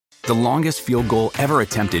The longest field goal ever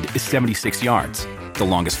attempted is 76 yards. The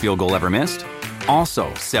longest field goal ever missed?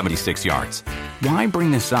 Also 76 yards. Why bring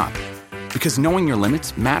this up? Because knowing your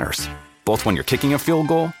limits matters, both when you're kicking a field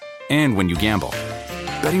goal and when you gamble.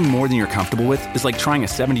 Betting more than you're comfortable with is like trying a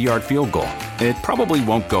 70-yard field goal. It probably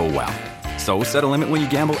won't go well. So set a limit when you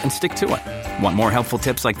gamble and stick to it. Want more helpful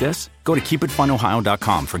tips like this? Go to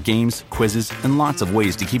keepitfunohio.com for games, quizzes, and lots of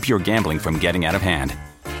ways to keep your gambling from getting out of hand.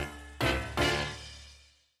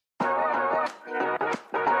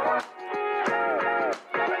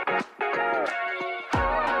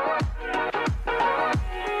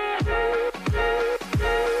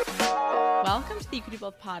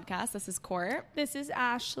 Podcast. This is Court. This is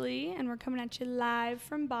Ashley, and we're coming at you live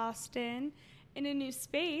from Boston in a new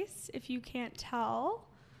space. If you can't tell,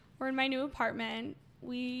 we're in my new apartment.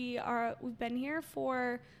 We've been here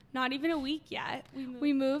for not even a week yet.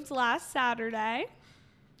 We moved last Saturday,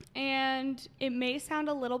 and it may sound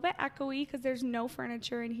a little bit echoey because there's no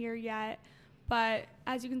furniture in here yet, but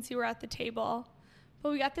as you can see, we're at the table.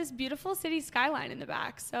 But we got this beautiful city skyline in the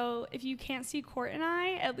back. So if you can't see Court and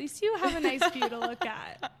I, at least you have a nice view to look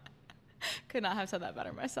at. Could not have said that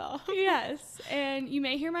better myself. Yes. And you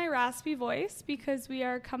may hear my raspy voice because we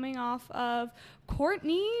are coming off of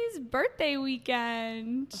Courtney's birthday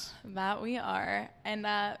weekend. That we are. And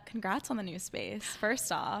congrats on the new space.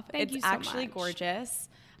 First off, Thank you it's so actually much. Gorgeous.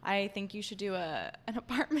 I think you should do an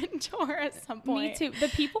apartment tour at some point. Me too. The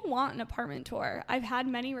people want an apartment tour. I've had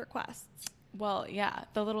many requests. Well, yeah,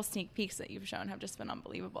 the little sneak peeks that you've shown have just been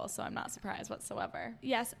unbelievable, so I'm not surprised whatsoever.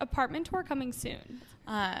 Yes, apartment tour coming soon.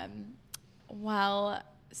 Well,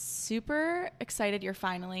 super excited you're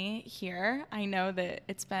finally here. I know that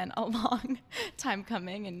it's been a long time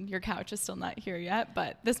coming and your couch is still not here yet,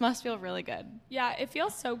 but this must feel really good. Yeah, it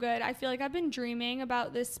feels so good. I feel like I've been dreaming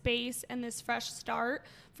about this space and this fresh start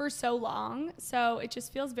for so long, so it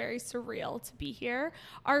just feels very surreal to be here.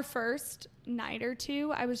 Our first night or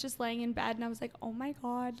two, I was just laying in bed and I was like, oh my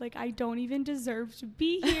God, like I don't even deserve to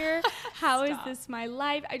be here. How is this my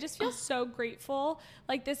life? I just feel so grateful.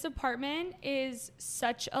 Like this apartment is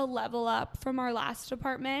such a level up from our last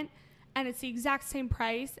apartment, and it's the exact same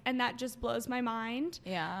price, and that just blows my mind.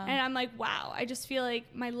 Yeah. And I'm like, wow, I just feel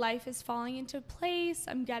like my life is falling into place.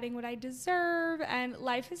 I'm getting what I deserve, and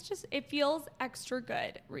life is just, it feels extra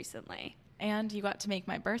good recently. And you got to make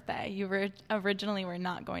my birthday. You originally were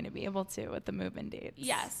not going to be able to with the move-in dates.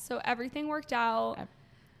 Yes, so everything worked out.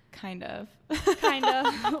 Kind of. Kind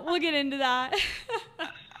of. We'll get into that.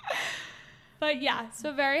 But yeah,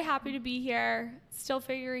 so very happy to be here. Still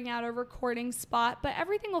figuring out a recording spot, but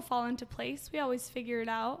everything will fall into place. We always figure it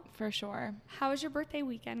out. For sure. How was your birthday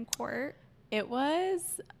weekend, Court? It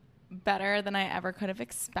was better than I ever could have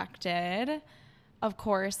expected. Of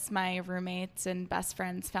course, my roommates and best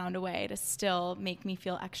friends found a way to still make me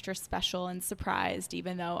feel extra special and surprised,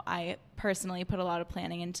 even though I personally put a lot of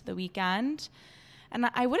planning into the weekend. And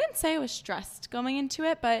I wouldn't say I was stressed going into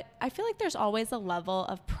it, but I feel like there's always a level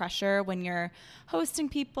of pressure when you're hosting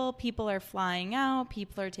people. People are flying out.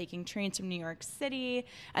 People are taking trains from New York City,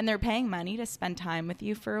 and they're paying money to spend time with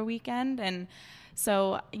you for a weekend. And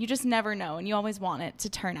so you just never know, and you always want it to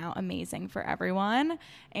turn out amazing for everyone.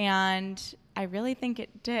 And I really think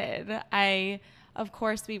it did. Of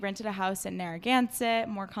course, we rented a house in Narragansett.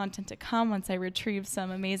 More content to come once I retrieve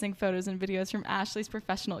some amazing photos and videos from Ashley's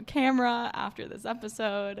professional camera after this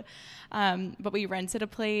episode. But we rented a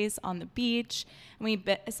place on the beach, and we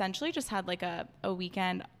essentially just had like a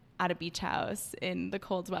weekend at a beach house in the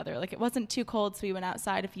cold weather. Like it wasn't too cold, so we went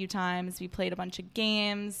outside a few times. We played a bunch of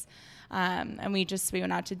games, and we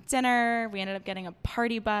went out to dinner. We ended up getting a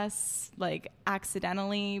party bus, like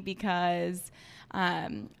accidentally, because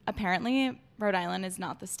apparently Rhode Island is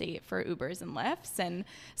not the state for Ubers and Lyfts, and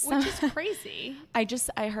which is crazy.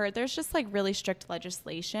 I heard there's just like really strict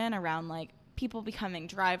legislation around like people becoming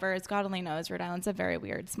drivers. God only knows, Rhode Island's a very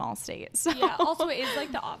weird small state. So. Yeah, also it is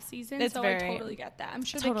like the off season, so I totally get that. I'm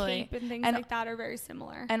sure totally. The Cape and things like that are very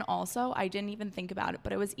similar. And also, I didn't even think about it,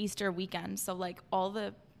 but it was Easter weekend, so like all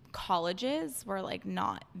the colleges were like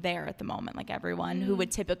not there at the moment, like everyone who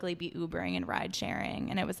would typically be Ubering and ride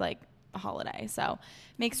sharing, and it was like a holiday, so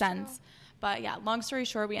makes sense. True. But yeah, long story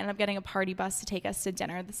short, we ended up getting a party bus to take us to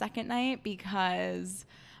dinner the second night because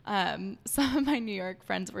some of my New York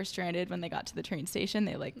friends were stranded when they got to the train station.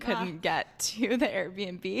 They like couldn't get to the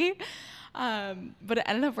Airbnb. But it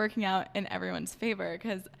ended up working out in everyone's favor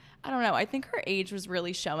because I don't know, I think her age was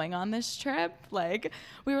really showing on this trip. Like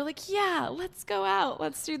we were like, yeah, let's go out,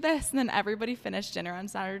 let's do this. And then everybody finished dinner on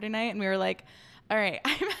Saturday night and we were like, all right,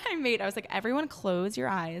 I was like, everyone close your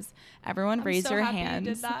eyes. Everyone raise your hands.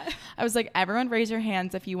 You did that. I was like, everyone raise your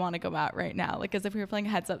hands if you want to go out right now. Like, as if we were playing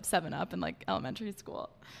Heads Up 7-Up in like elementary school.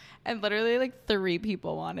 And literally like 3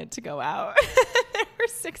 people wanted to go out. There were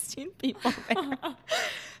 16 people there.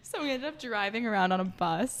 So we ended up driving around on a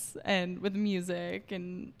bus and with music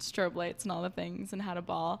and strobe lights and all the things and had a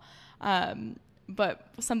ball. But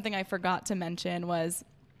something I forgot to mention was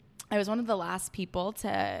I was one of the last people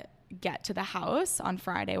to get to the house on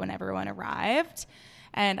Friday when everyone arrived.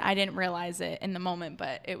 And I didn't realize it in the moment,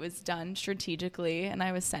 but it was done strategically. And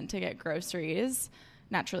I was sent to get groceries,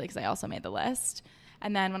 naturally, because I also made the list.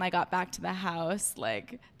 And then when I got back to the house,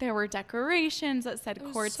 like there were decorations that said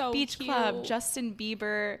Courts Beach Club, Justin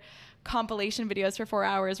Bieber compilation videos for 4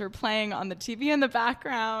 hours were playing on the TV in the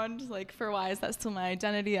background. Like, for why is that still my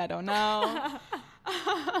identity? I don't know.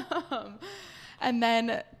 And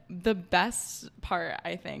then the best part,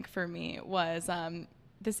 I think, for me was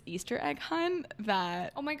this Easter egg hunt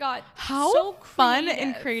that... Oh, my God. How so fun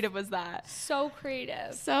and creative was that? So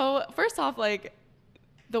creative. So, first off, like,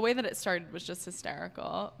 the way that it started was just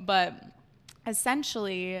hysterical. But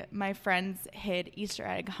essentially, my friends hid Easter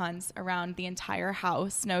egg hunts around the entire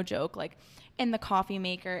house. No joke. Like, in the coffee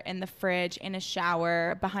maker, in the fridge, in a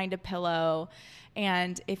shower, behind a pillow.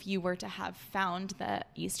 And if you were to have found the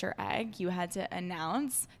Easter egg, you had to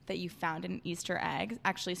announce that you found an Easter egg,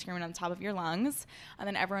 actually screaming on the top of your lungs. And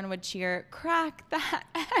then everyone would cheer, crack that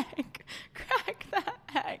egg, crack that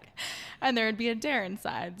egg. And there would be a dare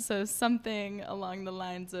inside. So something along the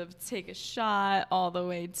lines of take a shot all the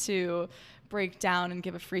way to break down and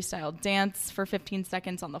give a freestyle dance for 15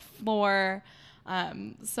 seconds on the floor.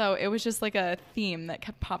 So it was just like a theme that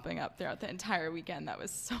kept popping up throughout the entire weekend. That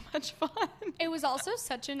was so much fun. It was also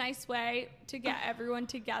such a nice way to get everyone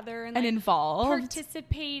together and like, involved,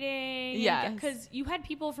 participating. Yeah, because you had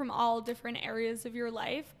people from all different areas of your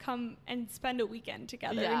life come and spend a weekend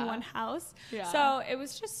together in one house. Yeah. So it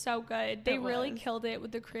was just so good. They really killed it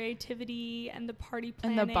with the creativity and the party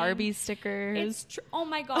planning and the Barbie stickers. Oh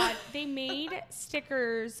my God, they made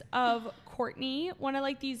stickers of Courtney, one of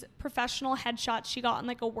like these professional headshots she got on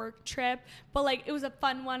like a work trip, but like it was a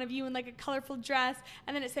fun one of you in like a colorful dress,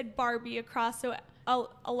 and then it said Barbie across, so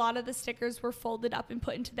a lot of the stickers were folded up and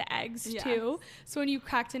put into the eggs too. So when you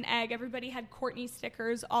cracked an egg, everybody had Courtney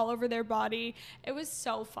stickers all over their body. It was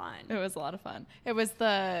so fun. It was a lot of fun. It was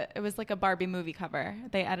like a Barbie movie cover.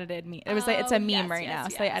 They edited me. It was like, it's a meme now.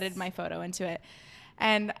 So they edited my photo into it.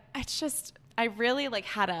 And it's just, I really like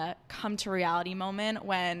had a come to reality moment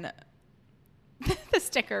when the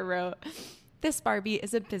sticker wrote, "This Barbie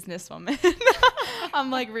is a businesswoman." I'm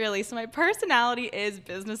like, really? So my personality is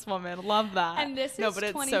businesswoman. Love that. And this no, is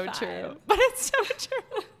but 25. It's so true. But it's so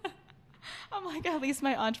true. I'm like, at least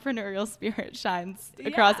my entrepreneurial spirit shines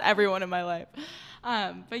across everyone in my life.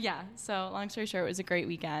 But yeah, so long story short, it was a great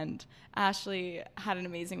weekend. Ashley had an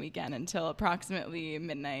amazing weekend until approximately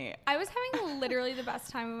midnight. I was having literally the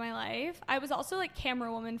best time of my life. I was also like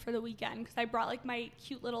camera woman for the weekend because I brought like my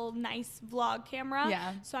cute little nice vlog camera.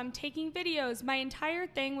 Yeah. So I'm taking videos. My entire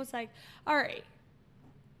thing was like, all right,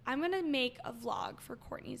 I'm going to make a vlog for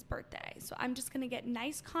Courtney's birthday. So I'm just going to get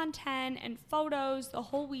nice content and photos the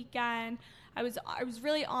whole weekend. I was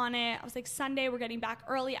really on it. I was like, Sunday, we're getting back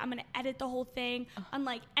early. I'm going to edit the whole thing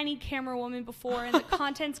unlike any camera woman before. And the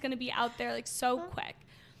content's going to be out there like so quick.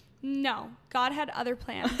 No, God had other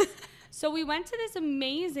plans. So we went to this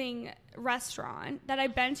amazing restaurant that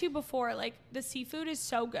I've been to before. Like, the seafood is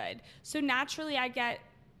so good. So naturally, I get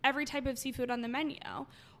every type of seafood on the menu.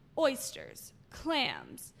 Oysters,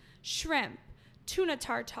 clams, shrimp, tuna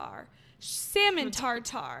tartare, salmon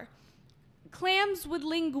tartare, clams with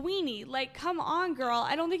linguine. Like, come on, girl.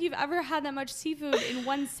 I don't think you've ever had that much seafood in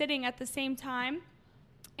one sitting at the same time.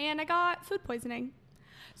 And I got food poisoning.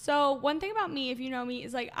 So one thing about me, if you know me,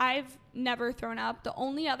 is like I've never thrown up. The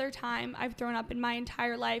only other time I've thrown up in my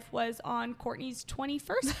entire life was on Courtney's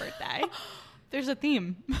 21st birthday. There's a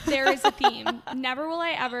theme. There is a theme. Never will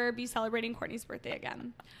I ever be celebrating Courtney's birthday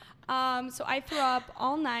again. So I threw up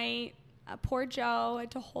all night. Poor Joe. I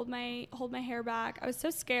had to hold my hair back. I was so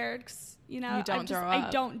scared because, you know, I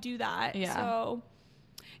don't do that. Yeah. So,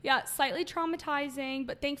 yeah, slightly traumatizing,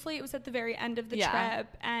 but thankfully it was at the very end of the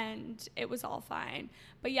trip and it was all fine.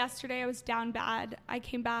 But yesterday I was down bad. I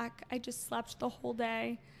came back. I just slept the whole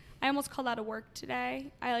day. I almost called out of work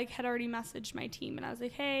today. I had already messaged my team and I was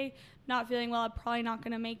like, hey, not feeling well. I'm probably not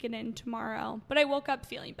going to make it in tomorrow. But I woke up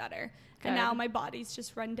feeling better. Good. And now my body's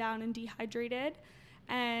just run down and dehydrated.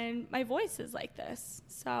 And my voice is like this.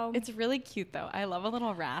 So it's really cute, though. I love a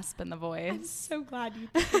little rasp in the voice. I'm so glad you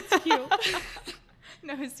think it's cute.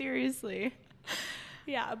 No, seriously.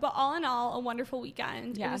 Yeah, but all in all, a wonderful weekend. It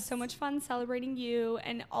was Yes. so much fun celebrating you,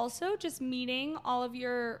 and also just meeting all of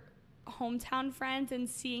your hometown friends and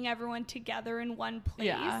seeing everyone together in one place.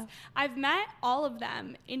 Yeah. I've met all of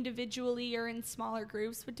them individually or in smaller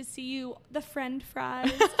groups, but to see you, the friend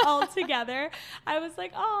fries, all together, I was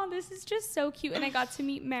like, oh, this is just so cute. And I got to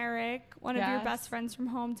meet Merrick, one of your Yes. best friends from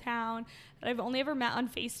hometown that I've only ever met on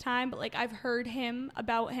FaceTime, but like I've heard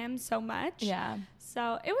about him so much. Yeah.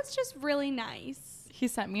 So it was just really nice. He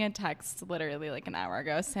sent me a text literally like an hour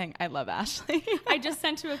ago saying, I love Ashley. I just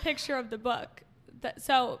sent him a picture of the book.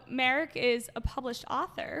 So Merrick is a published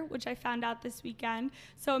author, which I found out this weekend.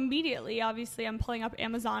 So immediately, obviously, I'm pulling up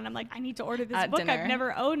Amazon. I'm like, I need to order this At book. dinner. I've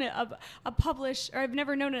never owned I've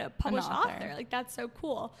never known a published author. author. Like, that's so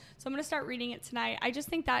cool. So I'm going to start reading it tonight. I just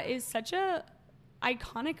think that is such a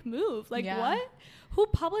iconic move. Like, Yeah. what? Who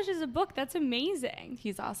publishes a book? That's amazing.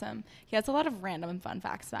 He's awesome. He has a lot of random and fun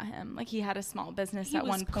facts about him. Like he had a small business He at was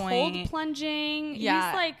one point. cold plunging.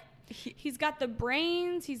 Yeah. He's like, he's got the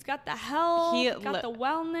brains. He's got the health. He He's got the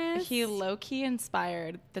wellness. He low-key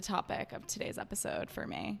inspired the topic of today's episode for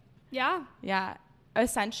me. Yeah. Yeah.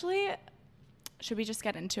 Essentially, should we just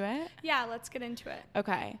get into it? Yeah, let's get into it.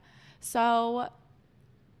 Okay. So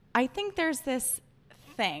I think there's this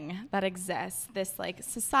thing that exists, this like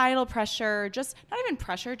societal pressure, just not even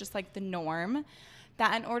pressure, just like the norm,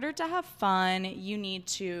 that in order to have fun, you need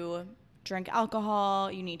to drink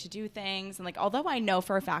alcohol, you need to do things. And like, although I know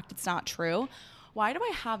for a fact it's not true, why do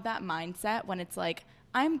I have that mindset when it's like,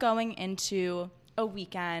 I'm going into a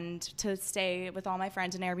weekend to stay with all my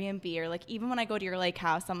friends in Airbnb, or like even when I go to your lake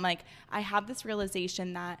house, I'm like, I have this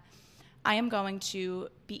realization that I am going to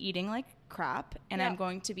be eating like crap and I'm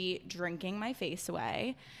going to be drinking my face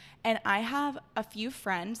away. And I have a few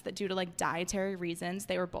friends that due to like dietary reasons,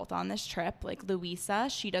 they were both on this trip. Like Louisa,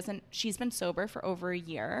 she's been sober for over a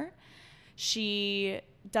year. She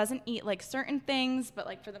doesn't eat like certain things, but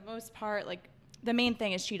like for the most part, like the main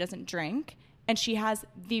thing is she doesn't drink, and she has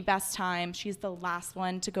the best time. She's the last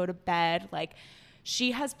one to go to bed. Like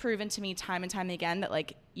she has proven to me time and time again that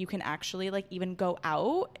like you can actually like even go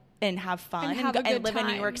out and have fun and live in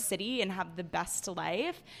New York City and have the best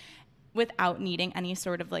life without needing any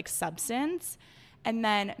sort of like substance. And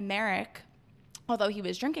then Merrick, although he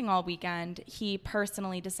was drinking all weekend, he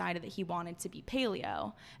personally decided that he wanted to be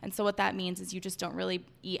paleo. And so what that means is you just don't really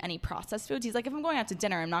eat any processed foods. He's like, if I'm going out to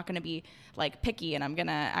dinner, I'm not going to be like picky and I'm going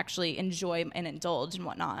to actually enjoy and indulge and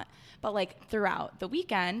whatnot. But like throughout the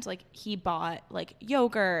weekend, like he bought like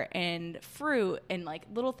yogurt and fruit and like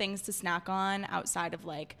little things to snack on outside of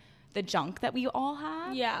like the junk that we all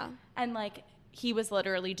have. Yeah. And like he was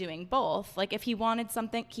literally doing both. Like if he wanted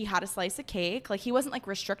something, he had a slice of cake. Like he wasn't like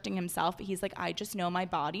restricting himself, but he's like, I just know my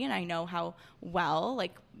body and I know how well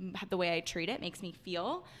like the way I treat it makes me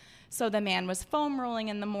feel. So the man was foam rolling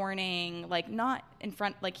in the morning, like not in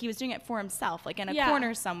front, like he was doing it for himself, like in a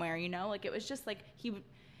corner somewhere, you know, like it was just like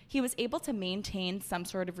he was able to maintain some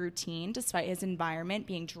sort of routine despite his environment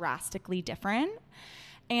being drastically different.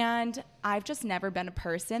 And I've just never been a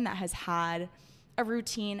person that has had a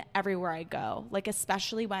routine everywhere I go, like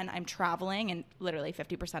especially when I'm traveling, and literally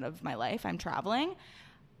 50% of my life I'm traveling.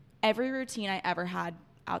 Every routine I ever had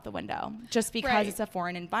out the window just because it's a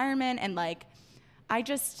foreign environment. And like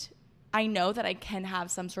I know that I can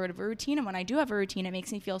have some sort of a routine, and when I do have a routine, it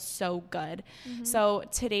makes me feel so good. Mm-hmm. So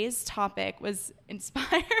today's topic was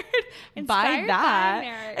inspired by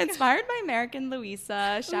that. Inspired by Merrick and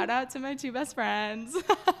Louisa. Shout out to my two best friends.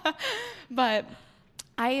 But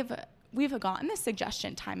we've gotten this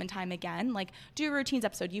suggestion time and time again, like do a routines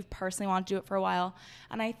episode. You've personally wanted to do it for a while.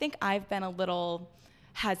 And I think I've been a little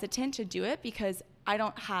hesitant to do it because I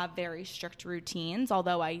don't have very strict routines,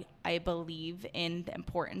 although I believe in the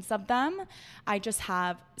importance of them. I just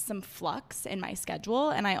have some flux in my schedule.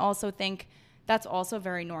 And I also think that's also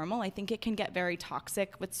very normal. I think it can get very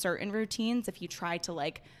toxic with certain routines if you try to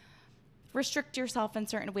like restrict yourself in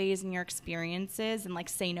certain ways in your experiences and like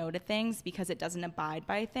say no to things because it doesn't abide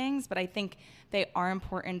by things. But I think they are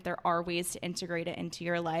important. There are ways to integrate it into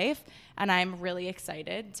your life. And I'm really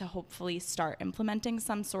excited to hopefully start implementing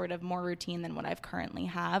some sort of more routine than what I've currently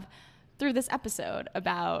have through this episode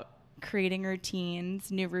about creating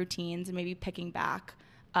routines, new routines, and maybe picking back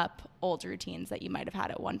up old routines that you might have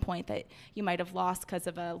had at one point that you might have lost because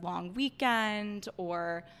of a long weekend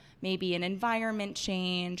or maybe an environment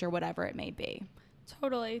change or whatever it may be.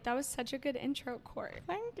 Totally. That was such a good intro, Court.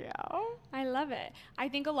 Thank you. I love it. I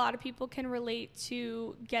think a lot of people can relate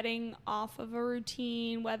to getting off of a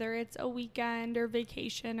routine, whether it's a weekend or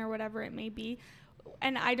vacation or whatever it may be.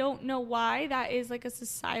 And I don't know why that is like a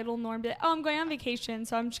societal norm that, oh, I'm going on vacation,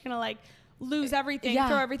 so I'm just going to like lose everything,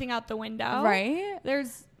 throw everything out the window. Right.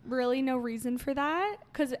 There's really no reason for that,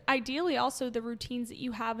 because ideally also the routines that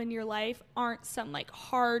you have in your life aren't some like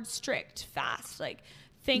hard, strict, fast like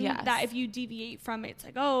thing that if you deviate from it, it's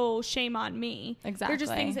like, oh, shame on me. Exactly. They're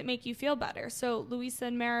just things that make you feel better. So Louisa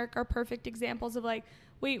and Merrick are perfect examples of like,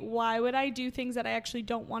 wait, why would I do things that I actually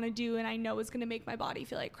don't want to do and I know is going to make my body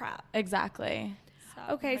feel like crap? Exactly.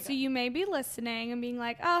 Okay, so you may be listening and being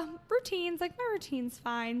like, oh, routines, like my routine's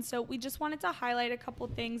fine. So we just wanted to highlight a couple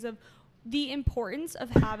things of the importance of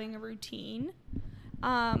having a routine.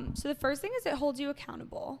 So the first thing is it holds you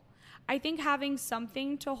accountable. I think having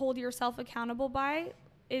something to hold yourself accountable by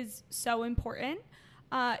is so important.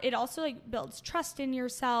 It also like builds trust in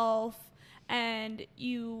yourself, and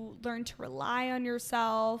you learn to rely on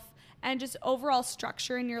yourself, and just overall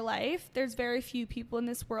structure in your life. There's very few people in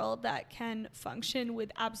this world that can function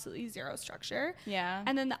with absolutely zero structure. Yeah.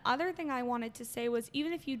 And then the other thing I wanted to say was,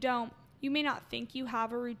 even if you don't, you may not think you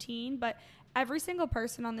have a routine, but every single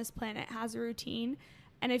person on this planet has a routine.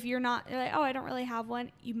 And if you're not like, oh, I don't really have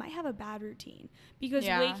one, you might have a bad routine, because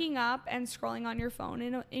waking up and scrolling on your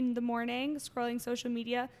phone in the morning, scrolling social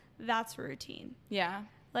media, that's a routine. Yeah.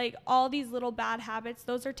 Like all these little bad habits,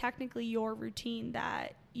 those are technically your routine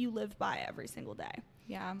that you live by every single day.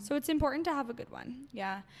 Yeah. So it's important to have a good one.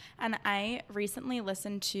 Yeah. And I recently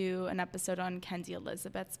listened to an episode on Kenzie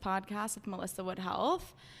Elizabeth's podcast with Melissa Wood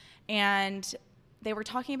Health, and they were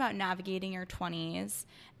talking about navigating your 20s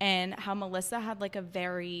and how Melissa had like a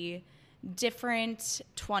very different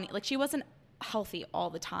 20, like she wasn't healthy all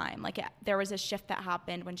the time. Like there was a shift that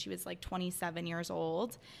happened when she was like 27 years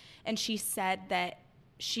old. And she said that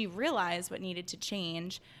she realized what needed to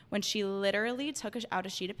change when she literally took out a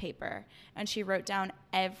sheet of paper and she wrote down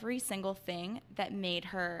every single thing that made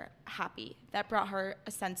her happy, that brought her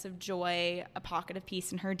a sense of joy, a pocket of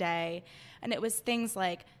peace in her day. And it was things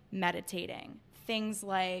like meditating, things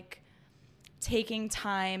like taking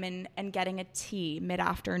time and getting a tea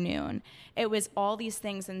mid-afternoon. It was all these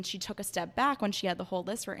things, and she took a step back when she had the whole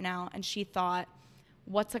list written out, and she thought,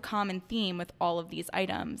 what's a common theme with all of these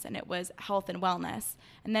items? And it was health and wellness.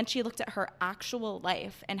 And then she looked at her actual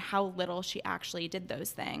life and how little she actually did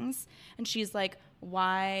those things. And she's like,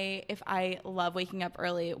 why, if I love waking up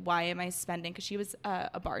early, why am I spending, because she was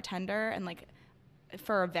a bartender and like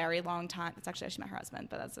for a very long time. That's actually how she met her husband,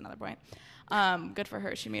 but that's another point. Good for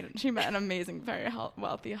her. She met an amazing, very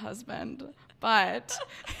wealthy husband. But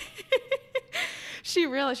she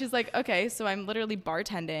realized, she's like, okay, so I'm literally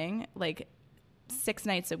bartending like 6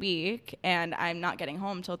 nights a week, and I'm not getting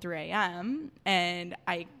home till 3 a.m. and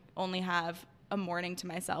I only have a morning to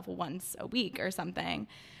myself once a week or something.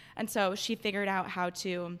 And so she figured out how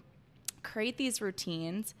to create these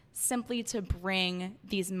routines simply to bring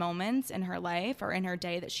these moments in her life or in her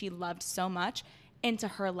day that she loved so much into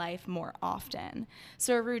her life more often.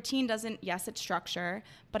 So a routine doesn't, yes, it's structure,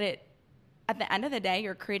 but at the end of the day,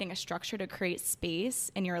 you're creating a structure to create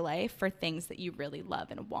space in your life for things that you really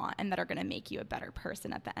love and want, and that are going to make you a better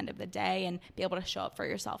person at the end of the day and be able to show up for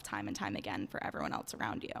yourself time and time again for everyone else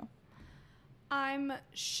around you. I'm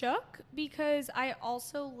shook because I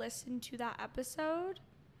also listened to that episode,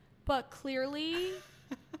 but clearly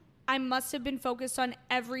I must have been focused on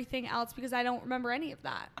everything else because I don't remember any of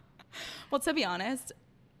that. Well, to be honest,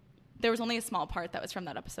 there was only a small part that was from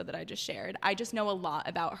that episode that I just shared. I just know a lot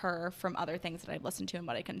about her from other things that I've listened to and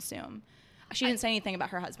what I consume. She didn't say anything about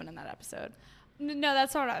her husband in that episode. No,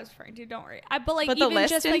 that's not what I was referring to. Don't worry. But the even list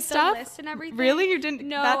just and like stuff? the list and everything. Really? You didn't?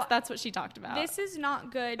 No, that's what she talked about. This is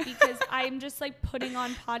not good because I'm just like putting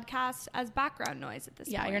on podcasts as background noise at this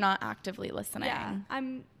point. Yeah, you're not actively listening. Yeah,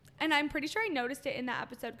 I'm pretty sure I noticed it in that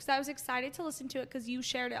episode because I was excited to listen to it because you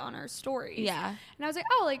shared it on our stories. Yeah. And I was like,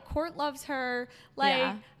 oh, like Court loves her. Like,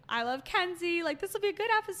 yeah. I love Kenzie. Like, this will be a good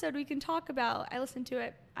episode we can talk about. I listened to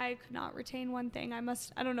it. I could not retain one thing. I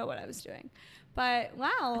don't know what I was doing. But,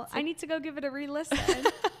 wow, I need to go give it a re-listen.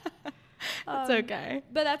 It's okay.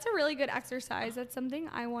 But that's a really good exercise. That's something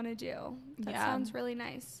I want to do. That sounds really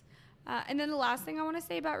nice. And then the last thing I want to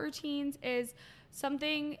say about routines is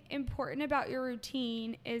something important about your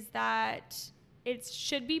routine is that it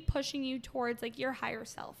should be pushing you towards like your higher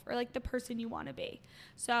self or like the person you want to be.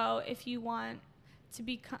 So if you want to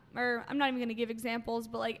become, or I'm not even going to give examples,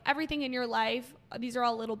 but like everything in your life, these are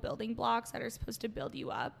all little building blocks that are supposed to build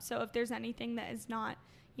you up. So if there's anything that is not,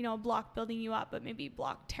 a block building you up, but maybe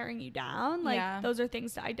block tearing you down, like those are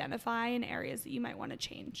things to identify in areas that you might want to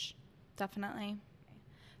change. Definitely.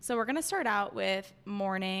 So we're going to start out with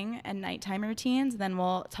morning and nighttime routines. Then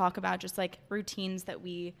we'll talk about just like routines that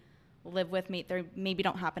we live with. They maybe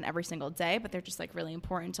don't happen every single day, but they're just like really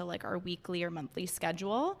important to like our weekly or monthly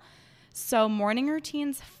schedule. So morning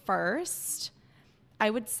routines first. I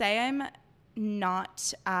would say I'm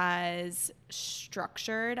not as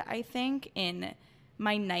structured, I think, in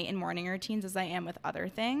my night and morning routines as I am with other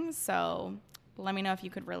things. So let me know if you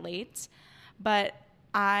could relate. But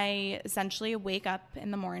I essentially wake up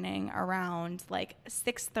in the morning around like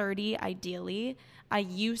 6:30 ideally. I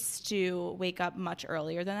used to wake up much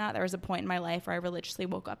earlier than that. There was a point in my life where I religiously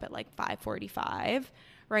woke up at like 5:45.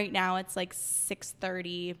 Right now it's like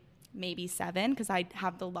 6:30, maybe 7, because I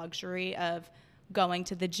have the luxury of going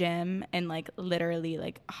to the gym and like literally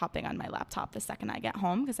like hopping on my laptop the second I get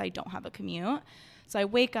home because I don't have a commute. So I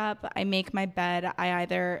wake up, I make my bed, I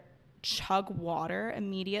either chug water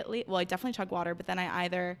immediately. Well, I definitely chug water, but then I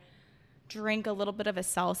either drink a little bit of a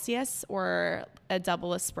Celsius or a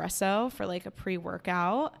double espresso for like a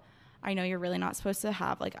pre-workout. I know you're really not supposed to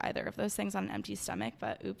have like either of those things on an empty stomach,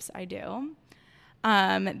 but oops, I do.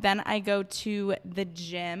 Then I go to the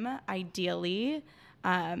gym, ideally.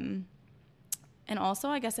 And also,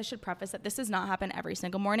 I guess I should preface that this does not happen every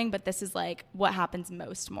single morning, but this is like what happens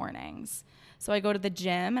most mornings. So I go to the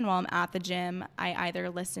gym, and while I'm at the gym, I either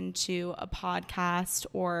listen to a podcast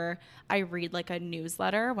or I read like a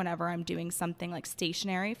newsletter whenever I'm doing something like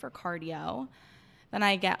stationary for cardio. Then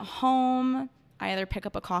I get home, I either pick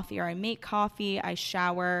up a coffee or I make coffee, I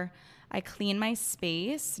shower, I clean my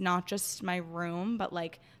space, not just my room, but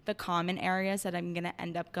like the common areas that I'm going to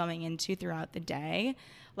end up going into throughout the day.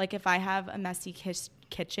 Like if I have a messy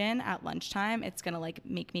kitchen at lunchtime, it's going to like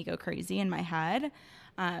make me go crazy in my head.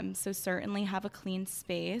 So certainly have a clean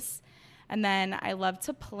space. And then I love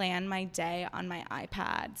to plan my day on my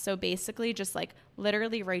iPad. So basically just like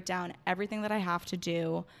literally write down everything that I have to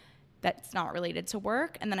do that's not related to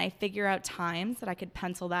work. And then I figure out times that I could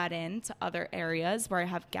pencil that in to other areas where I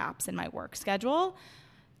have gaps in my work schedule.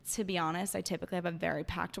 To be honest, I typically have a very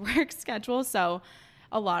packed work schedule. So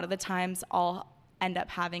a lot of the times I'll end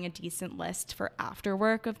up having a decent list for after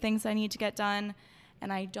work of things I need to get done.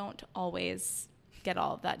 And I don't always get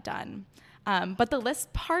all of that done. But the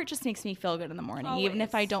list part just makes me feel good in the morning, even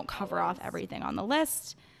if I don't cover off everything on the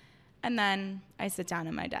list. And then I sit down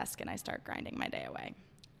at my desk and I start grinding my day away.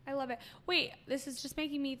 I love it. Wait, this is just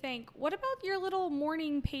making me think. What about your little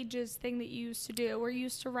morning pages thing that you used to do, where you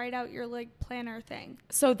used to write out your like planner thing?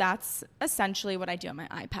 So that's essentially what I do on my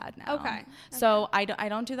iPad now. Okay. So I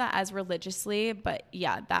don't do that as religiously, but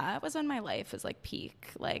yeah, that was when my life was like peak,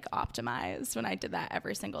 like optimized, when I did that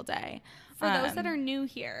every single day. For those that are new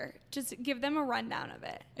here, just give them a rundown of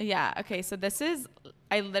it. Yeah. Okay. So this is,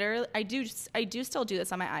 I do still do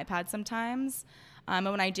this on my iPad sometimes. And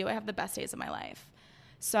when I do, I have the best days of my life.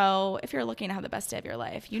 So if you're looking to have the best day of your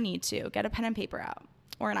life, you need to get a pen and paper out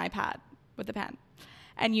or an iPad with a pen.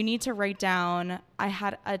 And you need to write down, I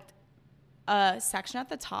had a section at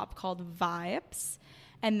the top called Vibes.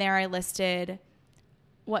 And there I listed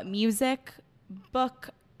what music,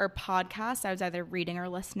 book, or podcast I was either reading or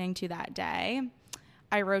listening to that day.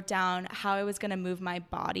 I wrote down how I was going to move my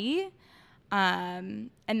body.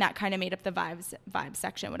 And that kind of made up the vibe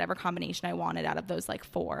section, whatever combination I wanted out of those like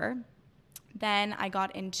 4. Then I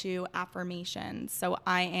got into affirmations. So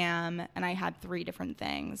I had 3 different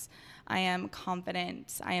things. I am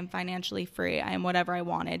confident. I am financially free. I am whatever I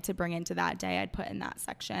wanted to bring into that day, I'd put in that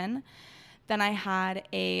section. Then I had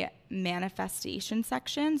a manifestation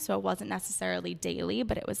section. So it wasn't necessarily daily,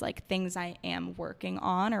 but it was like things I am working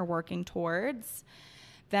on or working towards.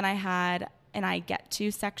 Then I had an I get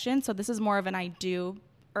to section. So this is more of an I do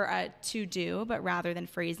or a to do, but rather than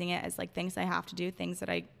phrasing it as like things I have to do, things that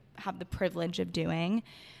I have the privilege of doing.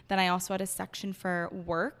 Then I also had a section for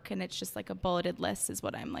work, and it's just like a bulleted list is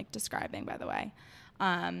what I'm like describing, by the way.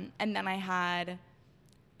 And then I had,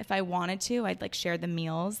 if I wanted to, I'd like share the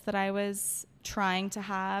meals that I was trying to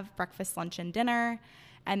have, breakfast, lunch, and dinner.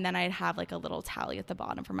 And then I'd have like a little tally at the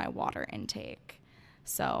bottom for my water intake.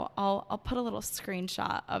 So I'll put a little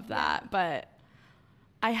screenshot of that, but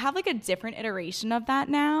I have like a different iteration of that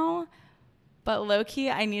now. But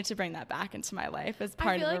low-key, I need to bring that back into my life as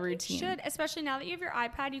part of a routine. You should, especially now that you have your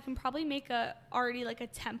iPad, you can probably make already like a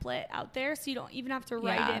template out there, so you don't even have to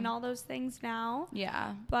write in all those things now.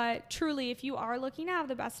 Yeah. But truly, if you are looking to have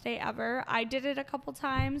the best day ever, I did it a couple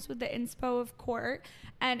times with the inspo of court,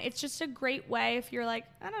 and it's just a great way if you're like,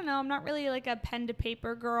 I don't know, I'm not really like a pen to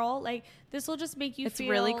paper girl. Like this will just make you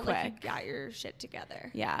feel really quick. Like you got your shit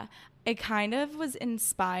together. Yeah. It kind of was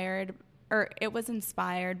inspired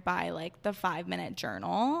by like the 5-minute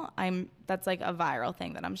journal. That's like a viral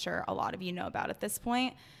thing that I'm sure a lot of you know about at this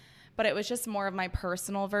point, but it was just more of my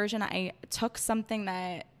personal version. I took something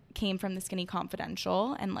that came from the Skinny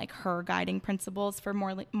Confidential and like her guiding principles for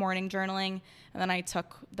morning journaling. And then I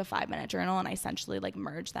took the 5-minute journal and I essentially like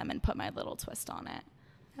merged them and put my little twist on it.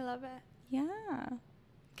 I love it. Yeah.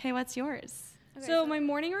 Okay, what's yours? Okay, so my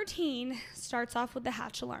morning routine starts off with the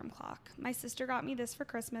Hatch alarm clock. My sister got me this for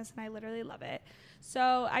Christmas, and I literally love it.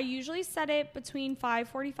 So I usually set it between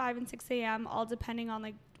 5:45 and 6 a.m., all depending on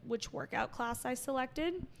like which workout class I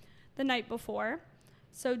selected the night before.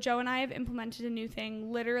 So Joe and I have implemented a new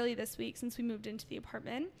thing literally this week since we moved into the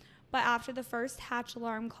apartment. But after the first Hatch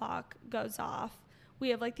alarm clock goes off, we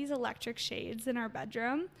have like these electric shades in our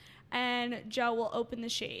bedroom. And Joe will open the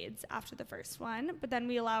shades after the first one, but then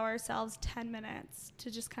we allow ourselves 10 minutes to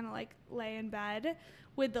just kind of like lay in bed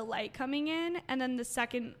with the light coming in, and then the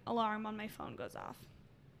second alarm on my phone goes off.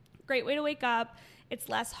 Great way to wake up. It's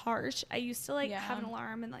less harsh. I used to like have an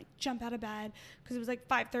alarm and like jump out of bed because it was like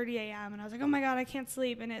 5:30 a.m. and I was like, oh my God, I can't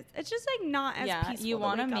sleep. And it's just like not as peaceful you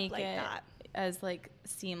want to wake make up like it that. As like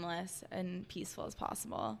seamless and peaceful as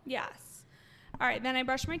possible. Yes. All right, then I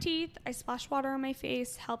brush my teeth. I splash water on my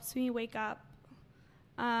face, helps me wake up.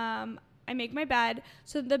 I make my bed.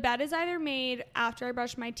 So the bed is either made after I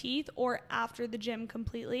brush my teeth or after the gym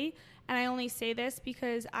completely. And I only say this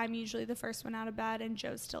because I'm usually the first one out of bed and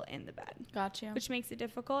Joe's still in the bed. Gotcha. Which makes it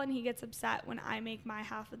difficult, and he gets upset when I make my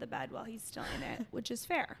half of the bed while he's still in it, which is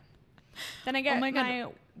fair. Then I get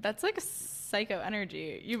God, that's like a psycho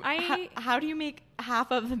energy. How do you make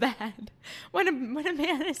half of the bed when a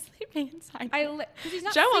man is sleeping inside? Because he's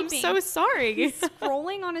not Joe, sleeping. I'm so sorry. He's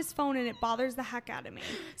scrolling on his phone and it bothers the heck out of me.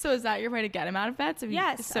 So is that your way to get him out of bed?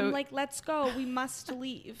 Yes. I'm like, let's go. We must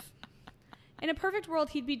leave. In a perfect world,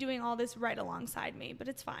 he'd be doing all this right alongside me, but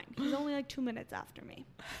it's fine. He's only like 2 minutes after me.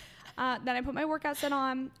 Then I put my workout set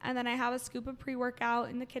on, and then I have a scoop of pre-workout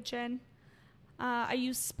in the kitchen. I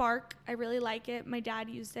use Spark. I really like it. My dad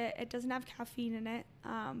used it. It doesn't have caffeine in it,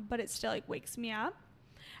 but it still like wakes me up.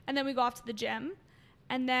 And then we go off to the gym.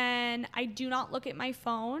 And then I do not look at my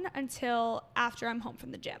phone until after I'm home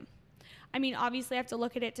from the gym. I mean, obviously I have to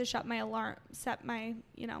look at it to set my alarm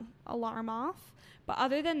off. But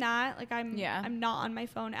other than that, like I'm not on my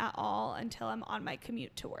phone at all until I'm on my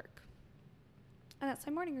commute to work. And that's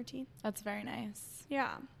my morning routine. That's very nice.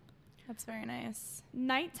 Yeah. That's very nice.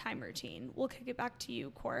 Nighttime routine. We'll kick it back to you,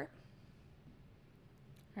 Court.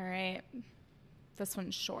 All right. This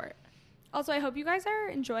one's short. Also, I hope you guys are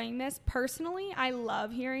enjoying this. Personally, I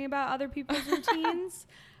love hearing about other people's routines,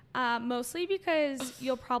 mostly because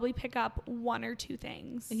you'll probably pick up one or two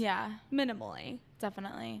things. Yeah. Minimally.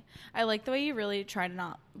 Definitely. I like the way you really try to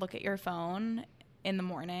not look at your phone in the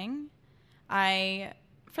morning.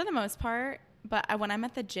 For the most part, but when I'm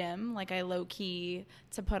at the gym, like I low key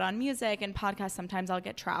to put on music and podcasts, sometimes I'll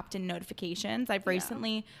get trapped in notifications. I've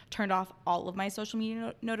recently turned off all of my social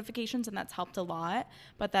media notifications, and that's helped a lot.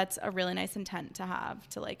 But that's a really nice intent to have,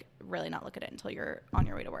 to like really not look at it until you're on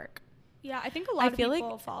your way to work. Yeah, I think a lot of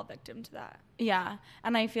people fall victim to that. Yeah,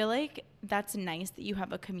 and I feel like that's nice that you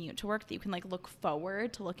have a commute to work, that you can like look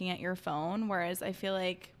forward to looking at your phone, whereas I feel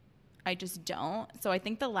like I just don't. So I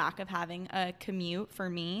think the lack of having a commute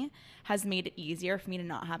for me has made it easier for me to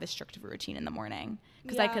not have a strict routine in the morning,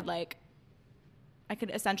 because I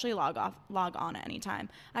could essentially log on at any time.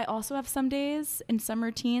 I also have some days and some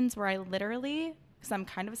routines where I literally, because I'm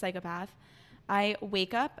kind of a psychopath, I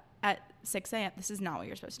wake up at 6 a.m. This is not what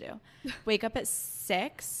you're supposed to do. Wake up at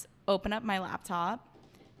 6, open up my laptop,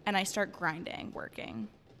 and I start working,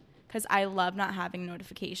 because I love not having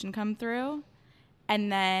notification come through.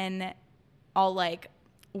 And then I'll like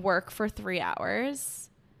work for 3 hours,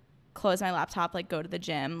 close my laptop, like go to the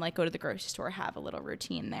gym, like go to the grocery store, have a little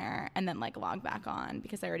routine there, and then like log back on,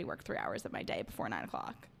 because I already worked 3 hours of my day before 9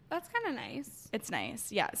 o'clock. That's kind of nice. It's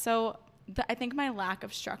nice. Yeah. So I think my lack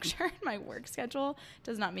of structure in my work schedule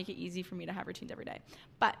does not make it easy for me to have routines every day.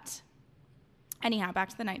 But anyhow, back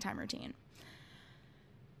to the nighttime routine.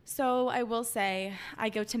 So I will say I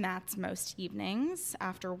go to Matt's most evenings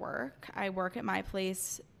after work. I work at my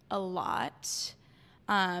place a lot.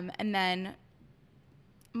 And then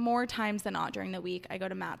more times than not during the week, I go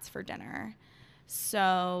to Matt's for dinner.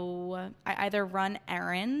 So I either run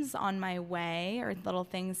errands on my way or little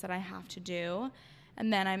things that I have to do.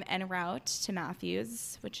 And then I'm en route to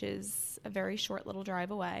Matthew's, which is a very short little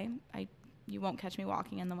drive away. You won't catch me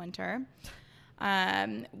walking in the winter.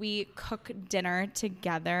 We cook dinner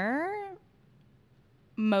together,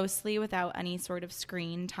 mostly without any sort of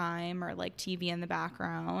screen time or like TV in the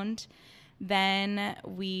background. Then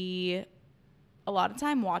we, a lot of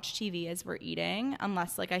time, watch TV as we're eating,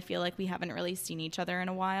 unless like I feel like we haven't really seen each other in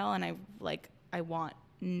a while, and I want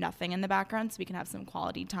nothing in the background so we can have some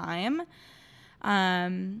quality time.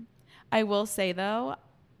 I will say though,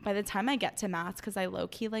 by the time I get to Matt's, because I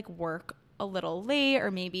low-key like work a little late, or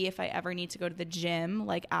maybe if I ever need to go to the gym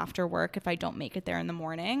like after work, if I don't make it there in the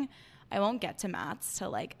morning, I won't get to Matt's till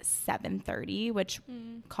like 7:30, which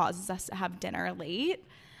causes us to have dinner late.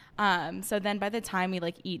 So then by the time we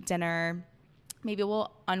like eat dinner, maybe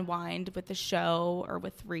we'll unwind with the show or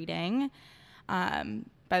with reading.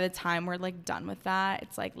 By the time we're like done with that,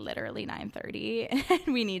 it's like literally 9:30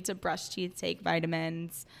 and we need to brush teeth, take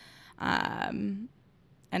vitamins, and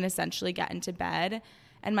essentially get into bed.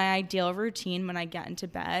 And my ideal routine when I get into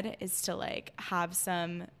bed is to like have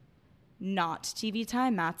some not TV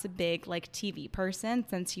time. Matt's a big like TV person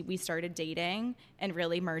since we started dating and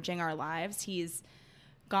really merging our lives. He's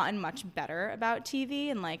gotten much better about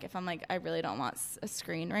TV, and like if I'm like I really don't want a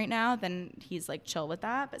screen right now, then he's like chill with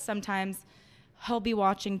that. But sometimes he'll be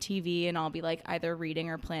watching TV and I'll be like either reading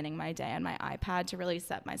or planning my day on my iPad to really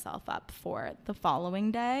set myself up for the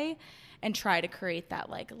following day and try to create that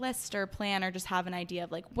like list or plan, or just have an idea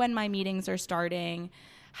of like when my meetings are starting,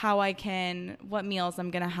 what meals I'm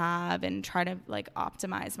going to have, and try to like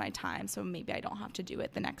optimize my time so maybe I don't have to do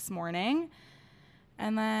it the next morning.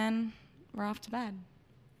 And then we're off to bed.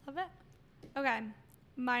 Love it. Okay.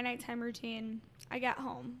 My nighttime routine, I get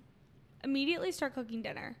home, immediately start cooking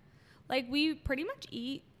dinner. Like we pretty much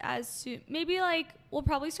eat as soon, maybe like we'll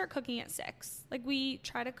probably start cooking at 6. Like we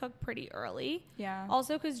try to cook pretty early. Yeah.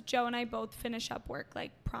 Also because Joe and I both finish up work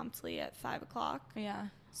like promptly at 5 o'clock. Yeah.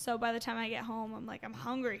 So by the time I get home, I'm like, I'm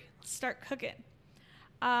hungry. Let's start cooking.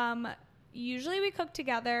 Usually we cook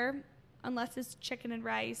together. Unless it's chicken and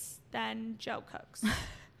rice, then Joe cooks.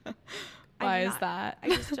 Why is that? I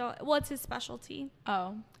just don't. Well, it's his specialty.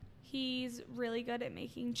 Oh. He's really good at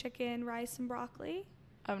making chicken, rice, and broccoli.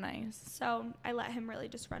 Oh, nice. So I let him really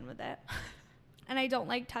just run with it. And I don't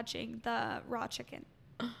like touching the raw chicken.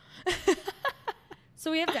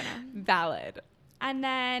 So we have dinner. Valid. And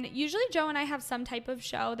then usually Joe and I have some type of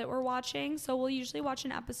show that we're watching. So we'll usually watch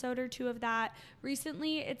an episode or two of that.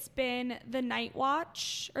 Recently, it's been The Night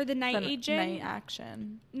Watch or The Night Agent. Night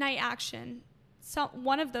Action. Night Action. So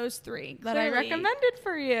one of those three. That I recommended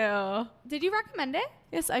for you. Did you recommend it?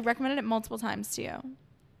 Yes, I recommended it multiple times to you.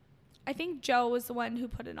 I think Joe was the one who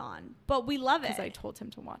put it on, but we love it. Because I told him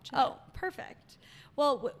to watch it. Oh, perfect.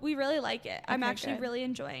 Well, we really like it. I'm Okay, actually good. really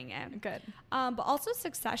enjoying it. Good. But also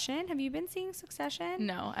Succession. Have you been seeing Succession?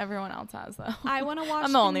 No, everyone else has though. I want to watch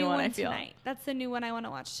I'm the only new one I feel. tonight. That's the new one I want to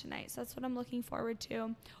watch tonight. So that's what I'm looking forward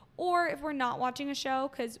to. Or if we're not watching a show,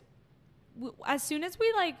 because as soon as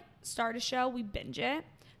we like start a show, we binge it.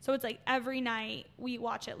 So it's like every night we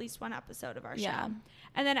watch at least one episode of our show.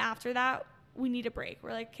 And then after that, we need a break.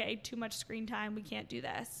 We're like, okay, too much screen time. We can't do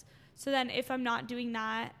this. So then if I'm not doing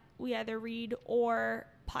that, we either read or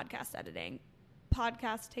podcast editing.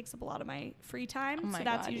 Podcast takes up a lot of my free time. Oh my so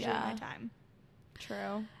that's God, usually yeah. my time.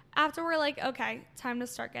 True. After we're like, okay, time to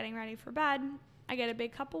start getting ready for bed, I get a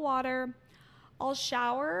big cup of water. I'll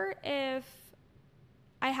shower if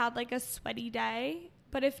I had like a sweaty day.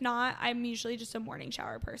 But if not, I'm usually just a morning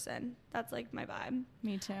shower person. That's like my vibe.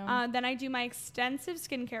 Me too. Then I do my extensive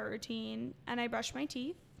skincare routine and I brush my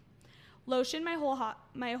teeth, lotion my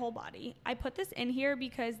whole body. I put this in here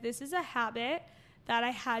because this is a habit that I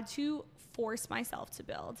had to force myself to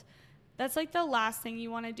build. That's like the last thing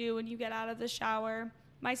you want to do when you get out of the shower.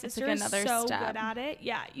 My sister like is another so step. good at it.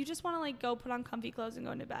 Yeah, you just want to like go put on comfy clothes and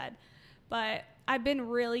go into bed. But I've been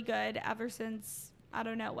really good ever since, I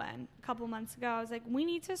don't know when, a couple months ago. I was like, we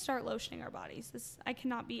need to start lotioning our bodies. I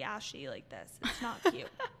cannot be ashy like this. It's not cute.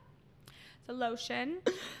 So lotion.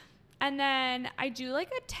 And then I do like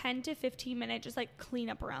a 10 to 15 minute just like clean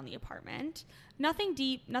up around the apartment. Nothing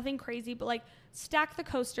deep, nothing crazy, but like stack the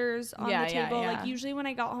coasters on the table. Like usually when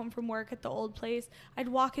I got home from work at the old place, I'd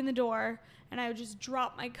walk in the door and I would just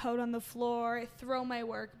drop my coat on the floor, throw my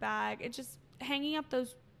work bag. It's just hanging up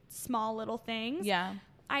those small little things. Yeah.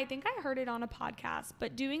 I think I heard it on a podcast,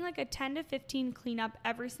 but doing like a 10 to 15 cleanup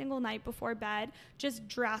every single night before bed just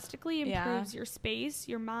drastically improves your space,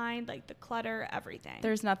 your mind, like the clutter, everything.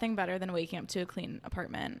 There's nothing better than waking up to a clean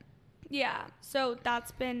apartment. Yeah. So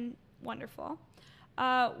that's been wonderful.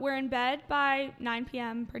 We're in bed by 9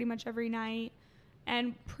 p.m. pretty much every night,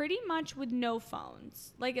 and pretty much with no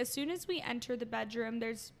phones. Like as soon as we enter the bedroom,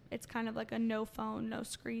 it's kind of like a no phone, no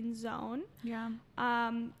screen zone. Yeah.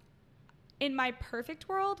 In my perfect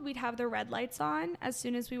world, we'd have the red lights on as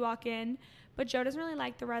soon as we walk in, but Joe doesn't really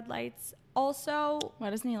like the red lights. Also, Why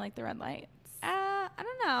doesn't he like the red lights? I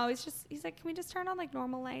don't know. He's like, can we just turn on like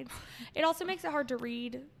normal lights? It also makes it hard to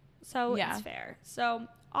read So it's fair. So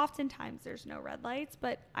oftentimes there's no red lights,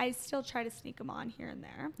 but I still try to sneak them on here and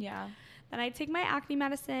there. Yeah. Then I take my acne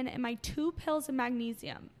medicine and my 2 pills of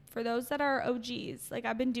magnesium. For those that are OGs, like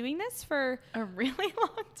I've been doing this for a really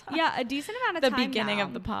long time. Yeah, a decent amount of time. The beginning now.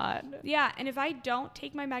 of the pod. Yeah, and if I don't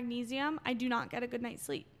take my magnesium, I do not get a good night's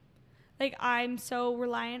sleep. Like I'm so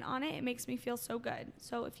reliant on it. It makes me feel so good.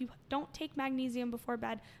 So if you don't take magnesium before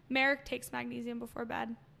bed, Merrick takes magnesium before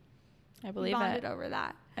bed. I believe bonded over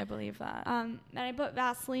that. I believe that. Then I put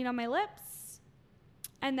Vaseline on my lips,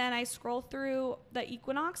 and then I scroll through the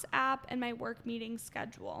Equinox app and my work meeting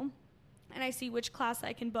schedule, and I see which class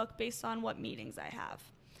I can book based on what meetings I have.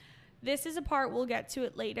 This is a part, we'll get to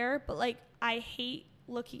it later, but like I hate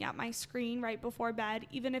looking at my screen right before bed,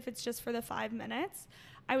 even if it's just for the 5 minutes.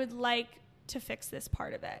 I would like to fix this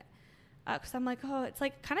part of it. Because I'm like, oh, it's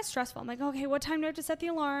like kind of stressful. I'm like, okay, what time do I have to set the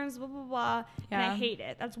alarms? Blah, blah, blah. Yeah. And I hate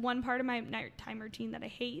it. That's one part of my nighttime routine that I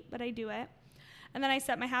hate, but I do it. And then I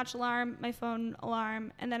set my Hatch alarm, my phone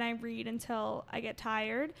alarm, and then I read until I get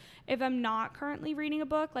tired. If I'm not currently reading a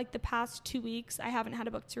book, like the past 2 weeks, I haven't had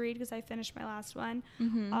a book to read because I finished my last one.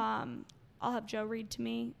 Mm-hmm. I'll have Joe read to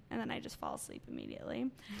me, and then I just fall asleep immediately.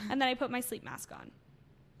 And then I put my sleep mask on.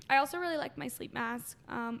 I also really like my sleep mask.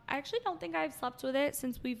 I actually don't think I've slept with it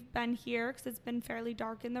since we've been here because it's been fairly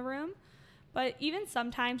dark in the room. But even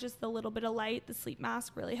sometimes just a little bit of light, the sleep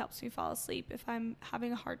mask really helps me fall asleep if I'm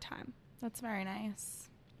having a hard time. That's very nice.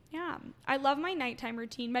 Yeah. I love my nighttime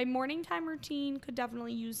routine. My morning time routine could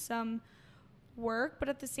definitely use some work, but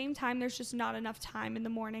at the same time, there's just not enough time in the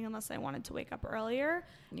morning unless I wanted to wake up earlier.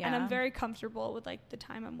 Yeah. And I'm very comfortable with like the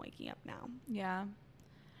time I'm waking up now. Yeah.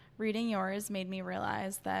 Reading yours made me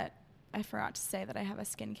realize that I forgot to say that I have a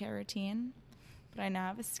skincare routine, but I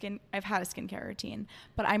now have I've had a skincare routine,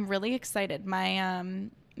 but I'm really excited. My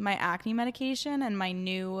my acne medication and my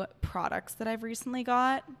new products that I've recently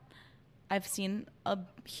got, I've seen a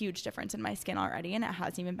huge difference in my skin already, and it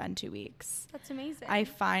hasn't even been 2 weeks. That's amazing. I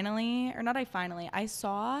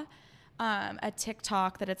saw a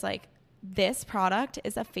TikTok that it's like, this product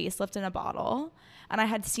is a facelift in a bottle. And I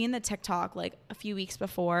had seen the TikTok like a few weeks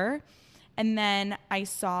before. And then I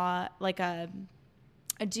saw like a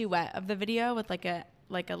duet of the video with like a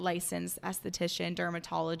licensed esthetician,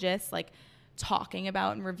 dermatologist, like talking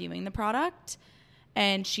about and reviewing the product.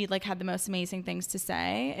 And she like had the most amazing things to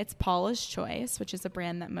say. It's Paula's Choice, which is a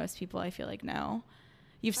brand that most people I feel like know.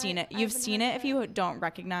 You've seen it. You've seen it. If you don't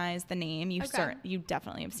recognize the name, you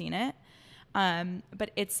definitely have seen it.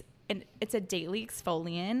 But it's a daily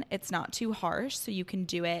exfoliant. It's not too harsh, so you can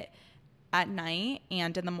do it at night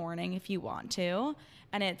and in the morning if you want to.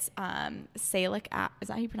 And it's salicylic. Is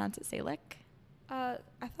that how you pronounce it? Salicylic? I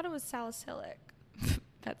thought it was salicylic.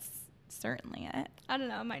 That's certainly it. I don't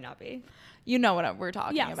know. It might not be. You know what we're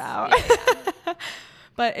talking about. Yeah.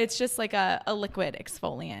 But it's just like a liquid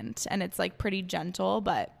exfoliant, and it's like pretty gentle,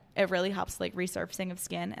 but it really helps like resurfacing of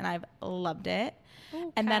skin, and I've loved it. Okay.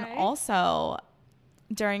 And then also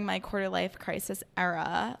during my quarter life crisis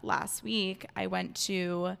era last week, I went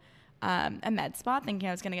to a med spa thinking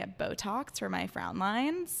I was going to get Botox for my frown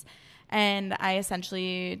lines. And I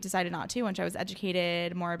essentially decided not to once I was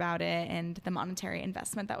educated more about it and the monetary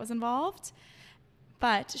investment that was involved.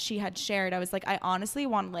 But she had shared, I was like, I honestly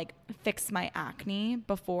want to like fix my acne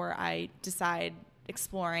before I decide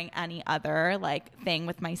exploring any other like thing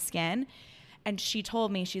with my skin. And she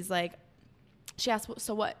told me, she asked,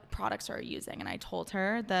 so what products are you using? And I told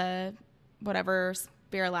her the whatever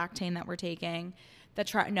spirulactane that we're taking, the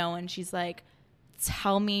tretinoin, and she's like,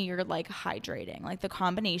 tell me you're like hydrating. Like the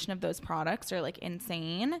combination of those products are like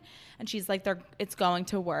insane. And she's like, it's going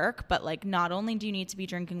to work, but like not only do you need to be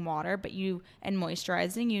drinking water, but and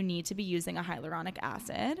moisturizing, you need to be using a hyaluronic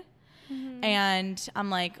acid. Mm-hmm. And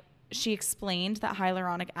I'm like, she explained that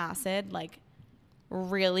hyaluronic acid like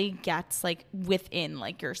really gets like within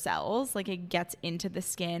like your cells, like it gets into the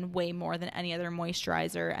skin way more than any other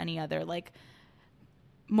moisturizer, any other like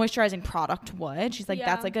moisturizing product would. She's like,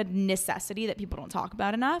 that's like a necessity that people don't talk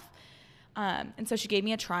about enough. And so she gave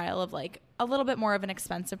me a trial of like a little bit more of an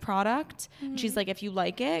expensive product. Mm-hmm. She's like, if you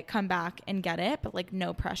like it, come back and get it, but like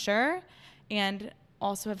no pressure. And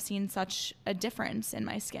also have seen such a difference in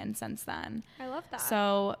my skin since then. I love that.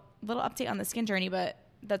 So little update on the skin journey, but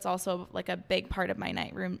that's also like a big part of my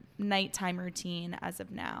nighttime routine as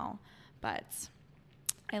of now. But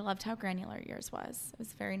I loved how granular yours was. It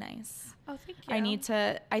was very nice. Oh, thank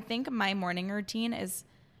you. I think my morning routine is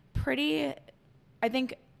I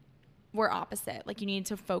think we're opposite. Like you need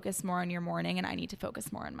to focus more on your morning and I need to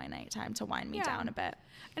focus more on my nighttime to wind me down a bit.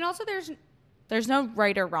 And also There's no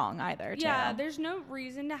right or wrong either, too. Yeah, there's no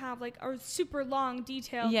reason to have like a super long,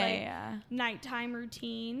 detailed nighttime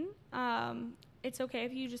routine. It's okay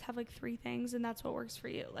if you just have like 3 things and that's what works for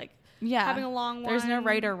you. Like having a long one. There's no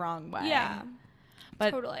right or wrong way. Yeah,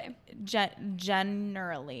 but totally.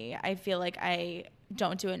 Generally, I feel like I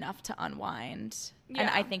don't do enough to unwind. Yeah. And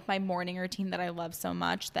I think my morning routine that I love so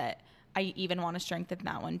much that I even want to strengthen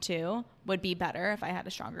that one too would be better if I had a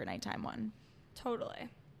stronger nighttime one. Totally.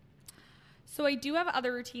 So I do have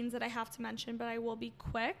other routines that I have to mention, but I will be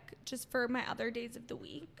quick just for my other days of the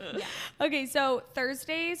week. Yeah. Okay, so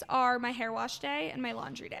Thursdays are my hair wash day and my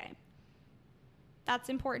laundry day. That's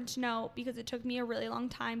important to know because it took me a really long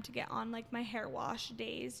time to get on like my hair wash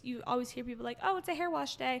days. You always hear people like, oh, it's a hair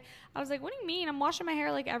wash day. I was like, what do you mean? I'm washing my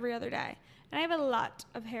hair like every other day. And I have a lot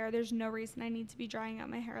of hair. There's no reason I need to be drying out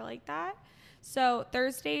my hair like that. So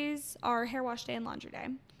Thursdays are hair wash day and laundry day.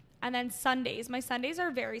 And then Sundays, my Sundays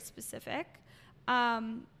are very specific.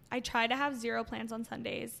 I try to have 0 plans on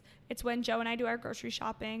Sundays. It's when Joe and I do our grocery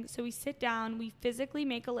shopping. So we sit down, we physically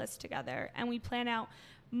make a list together, and we plan out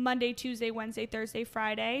Monday, Tuesday, Wednesday, Thursday,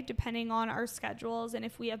 Friday, depending on our schedules and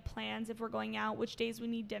if we have plans, if we're going out, which days we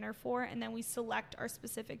need dinner for, and then we select our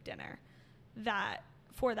specific dinner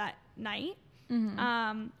for that night,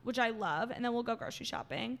 which I love, and then we'll go grocery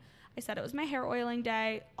shopping. I said it was my hair oiling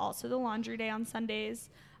day, also the laundry day on Sundays.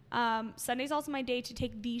 Sunday's also my day to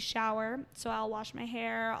take the shower. So I'll wash my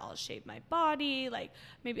hair, I'll shave my body, like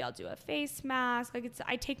maybe I'll do a face mask. Like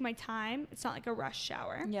I take my time. It's not like a rush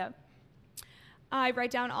shower. Yep. I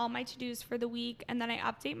write down all my to-dos for the week, and then I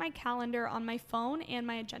update my calendar on my phone and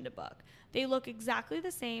my agenda book. They look exactly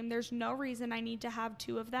the same. There's no reason I need to have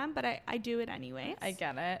 2 of them, but I do it anyways. I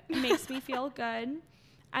get it. It makes me feel good.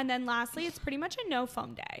 And then lastly, it's pretty much a no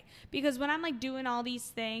phone day because when I'm like doing all these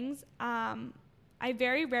things, I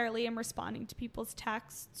very rarely am responding to people's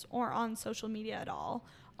texts or on social media at all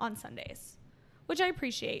on Sundays, which I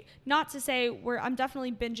appreciate. Not to say I'm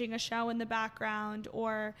definitely binging a show in the background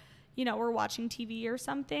or, we're watching TV or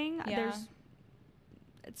something. Yeah.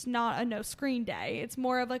 It's not a no screen day. It's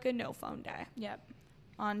more of like a no phone day. Yep.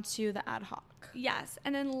 On to the ad hoc. Yes.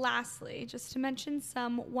 And then lastly, just to mention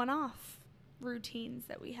some one-off routines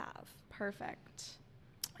that we have. Perfect.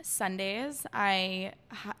 Sundays, I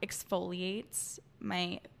exfoliate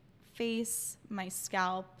my face, my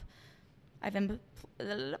scalp. I've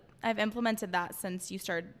implemented that since you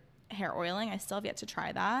started hair oiling. I still have yet to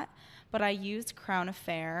try that, but I used Crown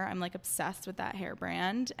Affair. I'm like obsessed with that hair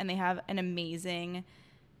brand, and they have an amazing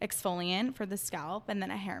exfoliant for the scalp and then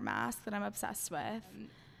a hair mask that I'm obsessed with.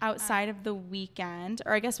 Outside of the weekend,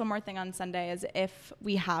 or I guess one more thing on Sunday is if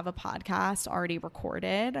we have a podcast already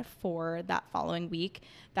recorded for that following week,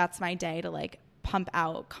 that's my day to like pump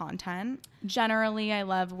out content. Generally, I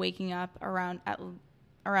love waking up around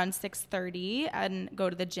 6:30 and go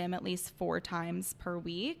to the gym at least 4 times per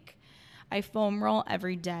week. I foam roll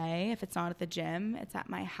every day. If it's not at the gym, it's at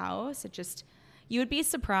my house. You would be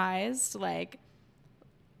surprised, like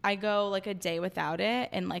I go like a day without it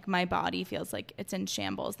and like my body feels like it's in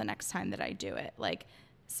shambles the next time that I do it. Like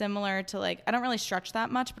similar to like, I don't really stretch that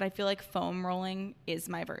much, but I feel like foam rolling is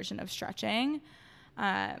my version of stretching.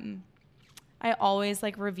 I always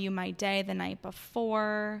like review my day the night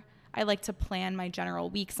before. I like to plan my general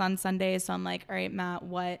weeks on Sundays. So I'm like, all right, Matt,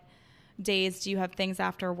 what days do you have things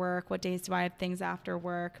after work? What days do I have things after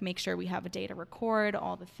work? Make sure we have a day to record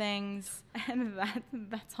all the things. And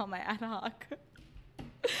that's all my ad hoc.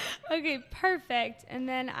 Okay, perfect. And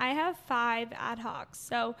then I have 5 ad hocs.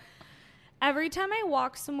 So every time I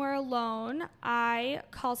walk somewhere alone, I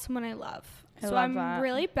call someone I love. So I'm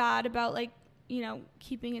really bad about like,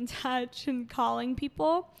 keeping in touch and calling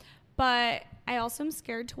people, but I also am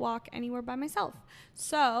scared to walk anywhere by myself.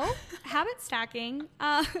 So habit stacking,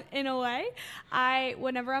 in a way,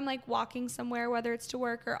 whenever I'm like walking somewhere, whether it's to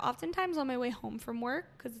work or oftentimes on my way home from work,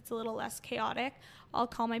 because it's a little less chaotic, I'll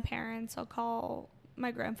call my parents, I'll call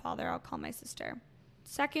my grandfather, I'll call my sister.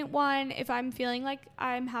 Second one, if I'm feeling like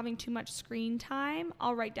I'm having too much screen time,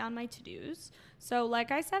 I'll write down my to-dos. So like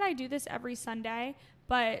I said, I do this every Sunday,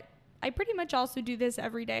 but I pretty much also do this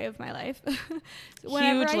every day of my life.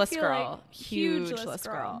 Huge list girl.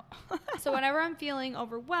 So whenever I'm feeling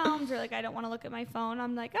overwhelmed or like I don't want to look at my phone,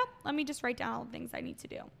 I'm like, let me just write down all the things I need to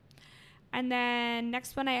do. And then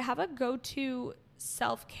next one, I have a go-to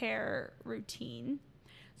self-care routine.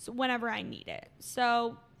 So whenever I need it.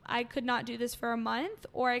 So I could not do this for a month,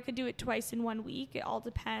 or I could do it twice in 1 week. It all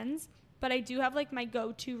depends. But I do have like my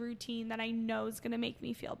go-to routine that I know is going to make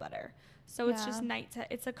me feel better. So it's just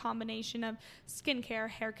it's a combination of skincare,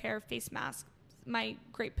 hair care, face mask, my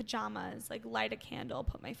great pajamas, like light a candle,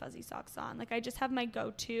 put my fuzzy socks on. Like I just have my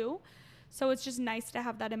go-to. So it's just nice to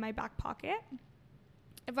have that in my back pocket.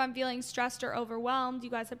 If I'm feeling stressed or overwhelmed, you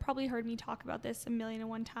guys have probably heard me talk about this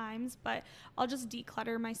 1,000,001 times, but I'll just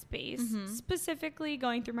declutter my space. Specifically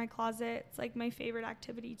going through my closet. It's like my favorite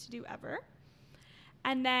activity to do ever.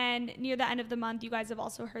 And then near the end of the month, you guys have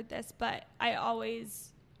also heard this, but I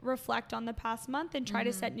always reflect on the past month and try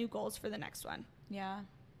to set new goals for the next one. Yeah.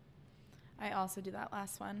 I also do that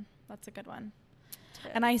last one. That's a good one.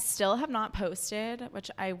 And I still have not posted, which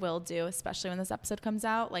I will do, especially when this episode comes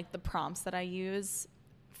out, like the prompts that I use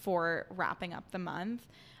for wrapping up the month.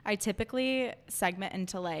 I typically segment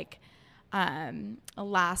into like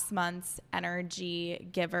last month's energy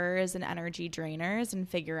givers and energy drainers and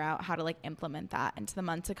figure out how to like implement that into the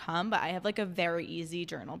month to come. But I have like a very easy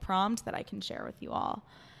journal prompt that I can share with you all.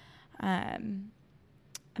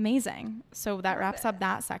 Amazing. So that wraps up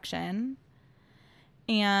that section.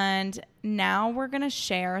 And now we're going to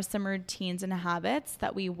share some routines and habits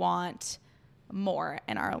that we want more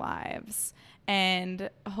in our lives. And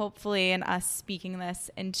hopefully in us speaking this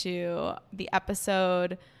into the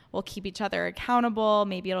episode, we'll keep each other accountable.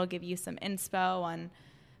 Maybe it'll give you some inspo on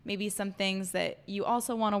maybe some things that you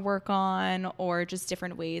also want to work on, or just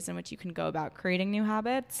different ways in which you can go about creating new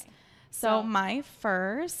habits. Okay. So my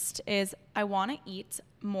first is I want to eat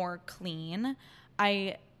more clean.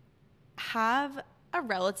 I have a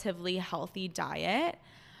relatively healthy diet,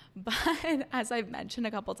 but as I've mentioned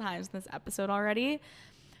a couple times in this episode already,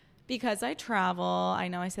 because I travel, I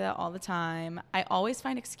know I say that all the time, I always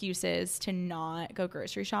find excuses to not go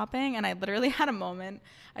grocery shopping. And I literally had a moment,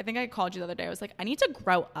 I think I called you the other day, I was like, I need to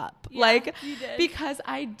grow up. Yeah, like, you did. Because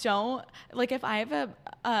I don't, like if I have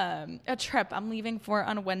a trip I'm leaving for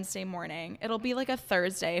on a Wednesday morning, it'll be like a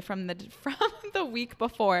Thursday from the week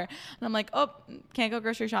before. And I'm like, oh, can't go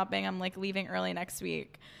grocery shopping. I'm like leaving early next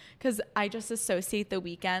week. Because I just associate the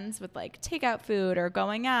weekends with like takeout food or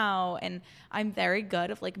going out. And I'm very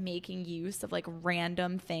good of like making use of like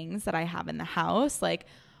random things that I have in the house. Like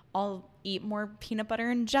I'll eat more peanut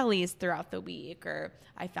butter and jellies throughout the week, or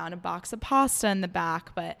I found a box of pasta in the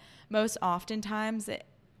back. But most oftentimes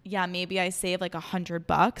maybe I save like $100,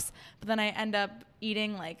 but then I end up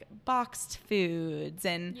eating like boxed foods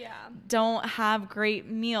and don't have great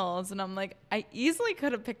meals. And I'm like, I easily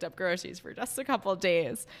could have picked up groceries for just a couple of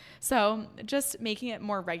days. So just making it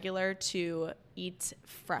more regular to eat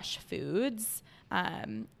fresh foods,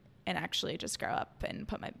 and actually just grow up and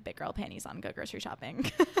put my big girl panties on and go grocery shopping.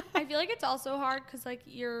 I feel like it's also hard because like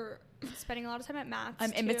you're spending a lot of time at Matt's.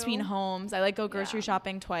 I'm in between homes. I like go grocery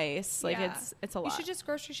shopping twice. Like it's a lot. You should just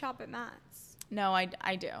grocery shop at Matt's. No,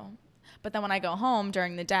 I do. But then when I go home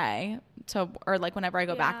during the day or like whenever I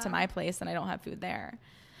go back to my place and I don't have food there.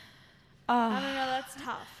 I don't know. That's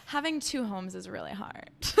tough. Having two homes is really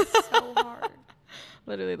hard. So hard.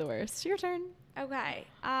 Literally the worst. Your turn. Okay.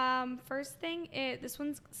 First thing this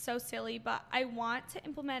one's so silly, but I want to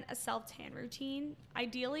implement a self-tan routine.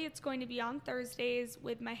 Ideally, it's going to be on Thursdays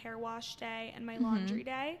with my hair wash day and my laundry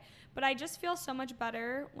day, but I just feel so much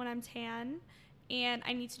better when I'm tan, and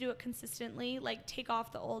I need to do it consistently, like take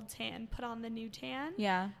off the old tan, put on the new tan.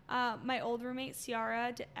 Yeah. My old roommate,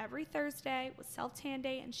 Ciara, did every Thursday was self-tan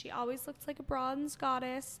day, and she always looked like a bronze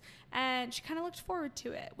goddess, and she kind of looked forward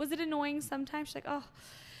to it. Was it annoying sometimes? She's like, oh,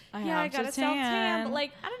 I got a self-tan. But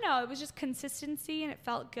like, I don't know. It was just consistency and it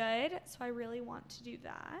felt good. So I really want to do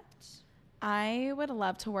that. I would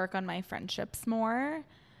love to work on my friendships more.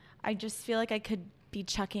 I just feel like I could be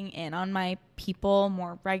checking in on my people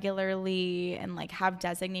more regularly and like have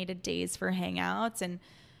designated days for hangouts. And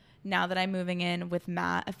now that I'm moving in with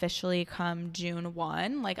Matt officially come June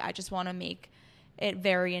 1, like I just want to make it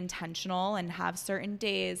very intentional and have certain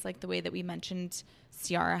days like the way that we mentioned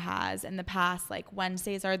Ciara has in the past. Like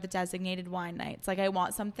Wednesdays are the designated wine nights. Like I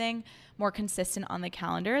want something more consistent on the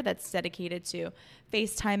calendar that's dedicated to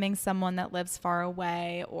FaceTiming someone that lives far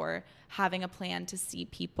away or having a plan to see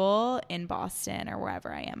people in Boston or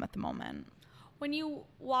wherever I am at the moment. When you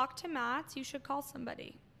walk to Matt's, you should call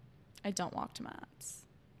somebody. I don't walk to Matt's.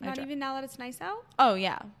 Not even now that it's nice out? Oh,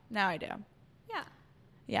 yeah. Now I do. Yeah.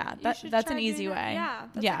 Yeah, that's an easy way. Yeah,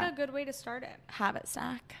 that's like a good way to start it. Habit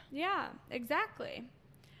stack. Yeah, exactly.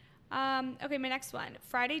 Okay, my next one,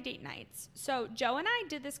 Friday date nights. So Joe and I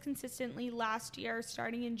did this consistently last year,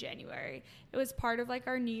 starting in January. It was part of like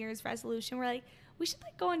our New Year's resolution. We're like, we should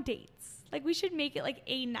like go on dates. Like we should make it like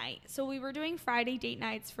a night. So we were doing Friday date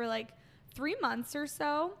nights for like 3 months or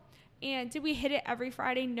so. And did we hit it every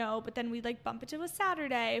Friday? No, but then we'd like bump it to a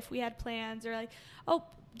Saturday if we had plans, or like, oh,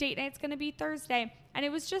 date night's going to be Thursday. And it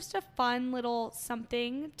was just a fun little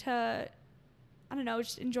something to I don't know,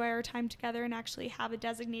 just enjoy our time together and actually have a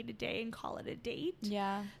designated day and call it a date.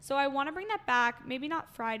 Yeah. So I want to bring that back. Maybe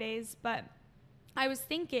not Fridays, but I was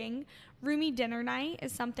thinking roomie dinner night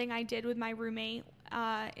is something I did with my roommate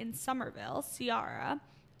in Somerville, Ciara.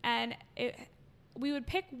 And we would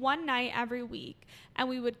pick one night every week and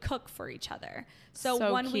we would cook for each other.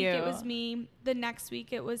 So one week it was me, the next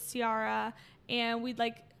week it was Ciara, and we'd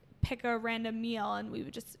like pick a random meal and we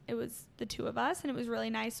would just, it was the two of us and it was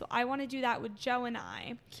really nice. So I want to do that with Joe and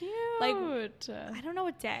I. Cute. Like, I don't know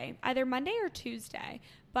what day, either Monday or Tuesday,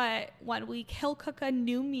 but one week he'll cook a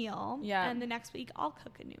new meal and the next week I'll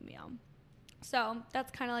cook a new meal. So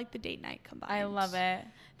that's kind of like the date night combined. I love it.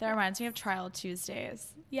 That reminds me of Trial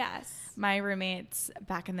Tuesdays. Yes. My roommates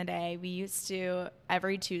back in the day, we used to,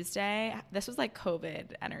 every Tuesday, this was like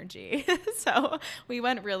COVID energy. So we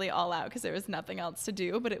went really all out because there was nothing else to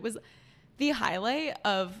do, but it was the highlight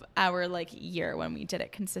of our like year when we did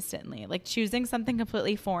it consistently. Like choosing something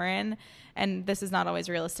completely foreign, and this is not always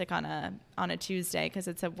realistic on a Tuesday because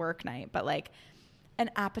it's a work night, but like an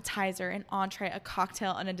appetizer, an entree, a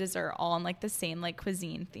cocktail, and a dessert all on like the same like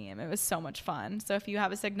cuisine theme. It was so much fun. So if you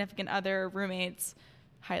have a significant other, roommates,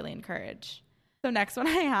 highly encourage. So next one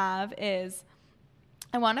I have is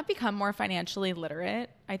I want to become more financially literate.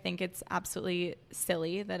 I think it's absolutely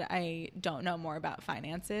silly that I don't know more about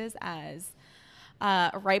finances as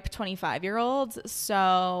a ripe 25-year-old.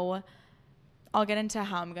 So I'll get into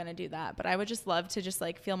how I'm going to do that, but I would just love to just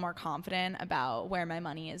like feel more confident about where my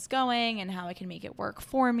money is going and how I can make it work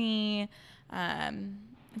for me. And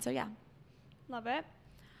so, yeah. Love it.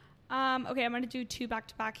 Okay, I'm going to do two back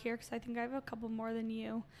to back here because I think I have a couple more than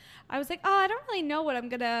you. I was like, I don't really know what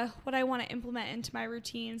I want to implement into my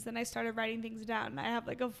routines. Then I started writing things down and I have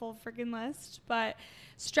like a full freaking list, but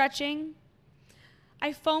stretching.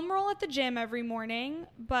 I foam roll at the gym every morning,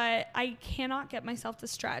 but I cannot get myself to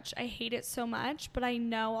stretch. I hate it so much, but I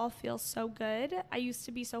know I'll feel so good. I used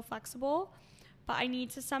to be so flexible, but I need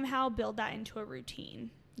to somehow build that into a routine.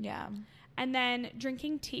 Yeah. And then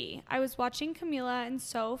drinking tea. I was watching Camila and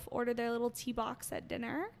Soph order their little tea box at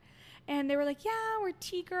dinner, and they were like, yeah, we're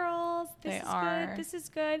tea girls. This is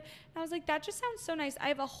good. And I was like, that just sounds so nice. I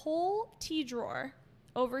have a whole tea drawer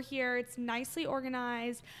over here. It's nicely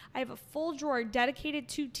organized. I have a full drawer dedicated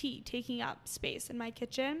to tea, taking up space in my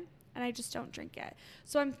kitchen, and I just don't drink it.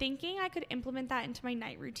 So I'm thinking I could implement that into my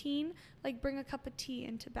night routine, like bring a cup of tea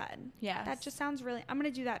into bed. Yes. That just sounds really, I'm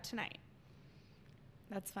going to do that tonight.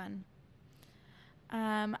 That's fun.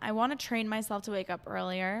 I want to train myself to wake up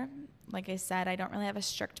earlier. Like I said, I don't really have a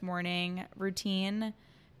strict morning routine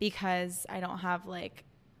because I don't have like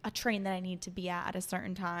a train that I need to be at a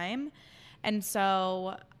certain time. And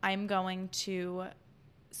so I'm going to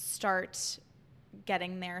start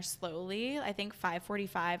getting there slowly. I think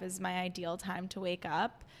 5:45 is my ideal time to wake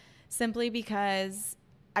up, simply because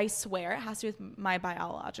I swear it has to do with my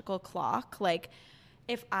biological clock. Like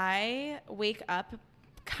if I wake up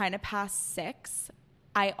kind of past 6,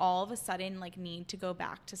 I all of a sudden like need to go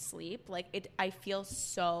back to sleep. Like I feel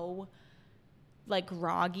so like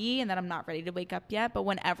groggy and that I'm not ready to wake up yet. But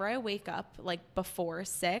whenever I wake up like before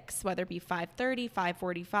 6, whether it be 5:30,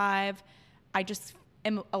 5:45, I just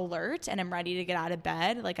am alert and I'm ready to get out of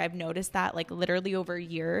bed. Like I've noticed that like literally over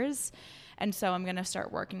years. And so I'm going to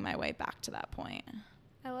start working my way back to that point.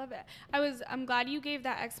 I love it. I'm glad you gave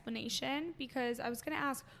that explanation because I was going to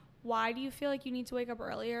ask, why do you feel like you need to wake up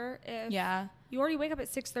earlier if you already wake up at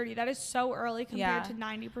 6:30? That is so early compared to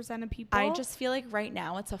 90% of people. I just feel like right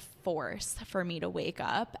now it's a force for me to wake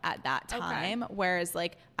up at that time. Okay. Whereas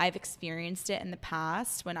like I've experienced it in the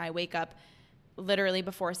past when I wake up literally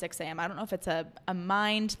before 6 a.m. I don't know if it's a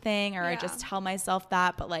mind thing or I just tell myself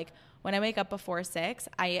that, but like when I wake up before 6,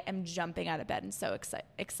 I am jumping out of bed and so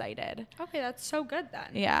excited. Okay, that's so good then.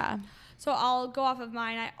 Yeah. So I'll go off of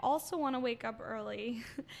mine. I also want to wake up early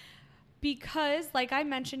because, like I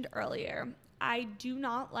mentioned earlier, I do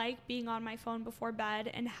not like being on my phone before bed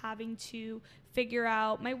and having to figure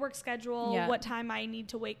out my work schedule, what time I need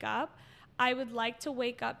to wake up. I would like to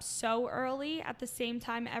wake up so early at the same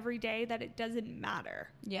time every day that it doesn't matter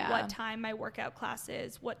what time my workout class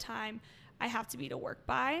is, what time I have to be to work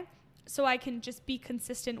by. So I can just be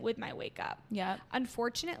consistent with my wake up. Yeah.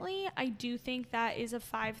 Unfortunately, I do think that is a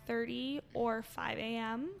 5:30 or 5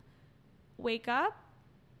 a.m. wake up,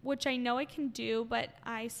 which I know I can do, but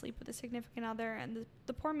I sleep with a significant other, and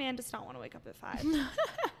the poor man does not want to wake up at 5.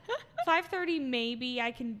 5:30, maybe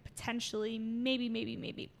I can potentially,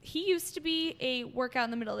 maybe. He used to be a workout in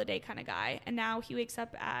the middle of the day kind of guy, and now he wakes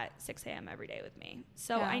up at 6 a.m. every day with me.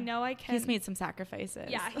 So I know I can. He's made some sacrifices.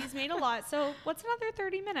 Yeah, he's made a lot. So what's another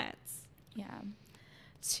 30 minutes? Yeah.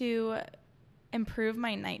 To improve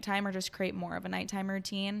my nighttime or just create more of a nighttime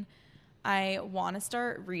routine, I want to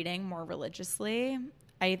start reading more religiously.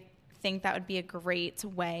 I think that would be a great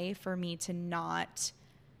way for me to not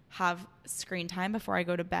have screen time before I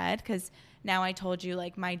go to bed, because now I told you,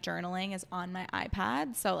 like, my journaling is on my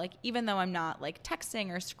iPad. So, like, even though I'm not, like, texting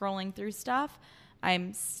or scrolling through stuff,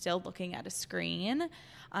 I'm still looking at a screen.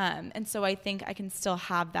 And so I think I can still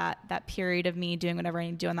have that period of me doing whatever I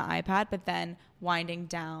need to do on the iPad, but then winding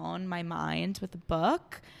down my mind with a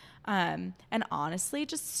book. And honestly,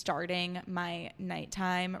 just starting my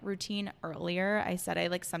nighttime routine earlier. I said I,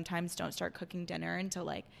 like, sometimes don't start cooking dinner until,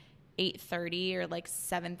 like, 8:30 or like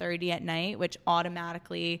 7:30 at night, which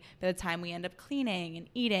automatically by the time we end up cleaning and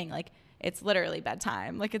eating, like, it's literally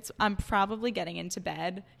bedtime. Like, I'm probably getting into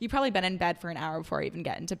bed. You've probably been in bed for an hour before I even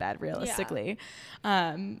get into bed, realistically.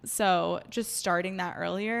 Yeah. So just starting that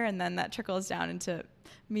earlier, and then that trickles down into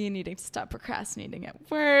me needing to stop procrastinating at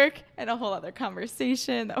work and a whole other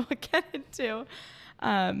conversation that we'll get into.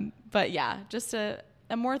 But yeah, just a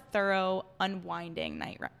more thorough unwinding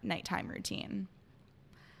nighttime routine.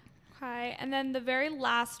 Okay, and then the very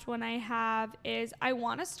last one I have is I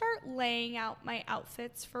want to start laying out my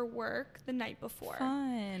outfits for work the night before.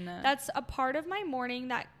 Fun. That's a part of my morning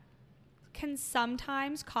that can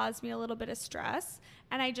sometimes cause me a little bit of stress,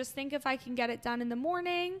 and I just think if I can get it done in the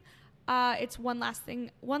morning, it's one less thing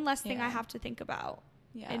I have to think about.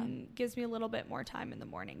 Yeah. And gives me a little bit more time in the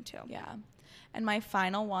morning too. Yeah. And my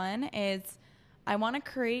final one is I want to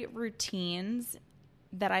create routines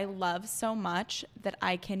that I love so much that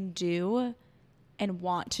I can do and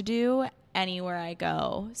want to do anywhere I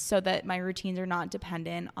go, so that my routines are not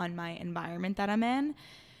dependent on my environment that I'm in,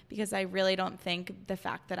 because I really don't think the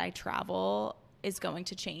fact that I travel is going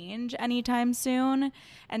to change anytime soon.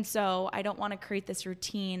 And so I don't want to create this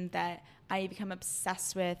routine that I become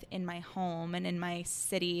obsessed with in my home and in my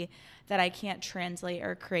city that I can't translate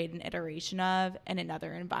or create an iteration of in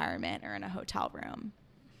another environment or in a hotel room.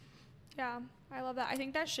 Yeah, I love that. I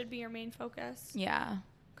think that should be your main focus. Yeah.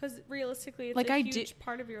 Because realistically, it's like a huge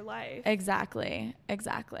part of your life. Exactly.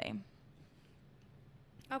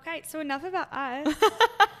 Okay, so enough about us.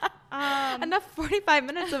 Enough 45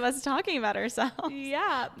 minutes of us talking about ourselves.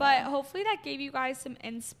 Yeah, but hopefully that gave you guys some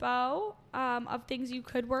inspo of things you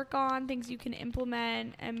could work on, things you can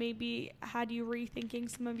implement, and maybe had you rethinking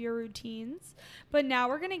some of your routines. But now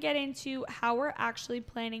we're going to get into how we're actually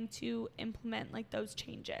planning to implement, like, those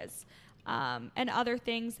changes and other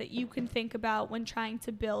things that you can think about when trying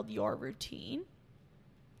to build your routine.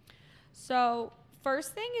 So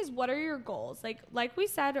first thing is, what are your goals? Like we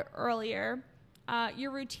said earlier,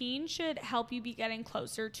 your routine should help you be getting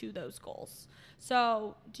closer to those goals.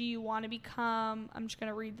 So do you want to become, I'm just going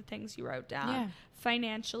to read the things you wrote down,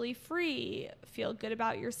 financially free, feel good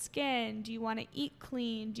about your skin? Do you want to eat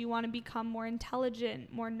clean? Do you want to become more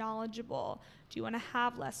intelligent, more knowledgeable? Do you want to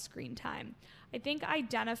have less screen time? I think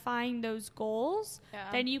identifying those goals,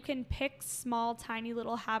 then you can pick small, tiny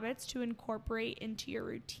little habits to incorporate into your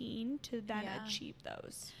routine to then achieve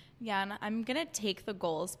those. Yeah, and I'm going to take the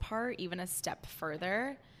goals part even a step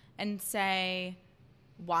further and say,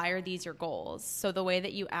 why are these your goals? So the way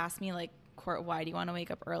that you asked me, like, Court, why do you want to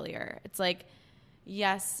wake up earlier? It's like,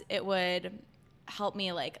 yes, it would help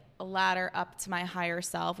me, like, ladder up to my higher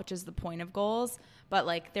self, which is the point of goals. But,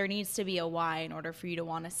 like, there needs to be a why in order for you to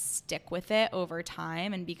want to stick with it over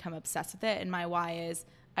time and become obsessed with it. And my why is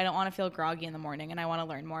I don't want to feel groggy in the morning, and I want to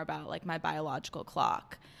learn more about, like, my biological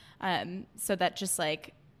clock. So that just,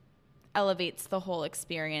 like, elevates the whole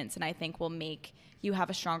experience, and I think will make you have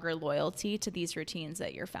a stronger loyalty to these routines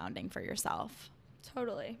that you're founding for yourself.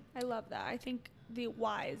 Totally. I love that. I think the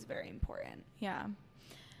why is very important. Yeah.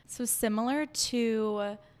 So similar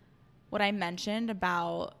to what I mentioned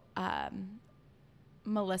about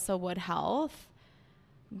Melissa Wood Health,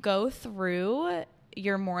 go through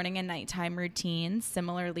your morning and nighttime routines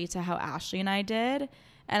similarly to how Ashley and I did,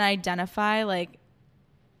 and identify, like,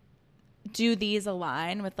 do these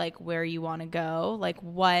align with, like, where you want to go? Like,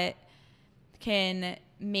 what can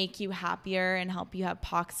make you happier and help you have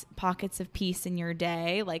pockets of peace in your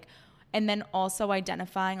day? Like, and then also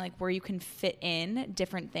identifying, like, where you can fit in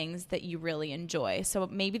different things that you really enjoy. So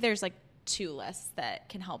maybe there's, like, 2 lists that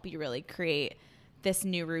can help you really create this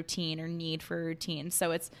new routine or need for a routine.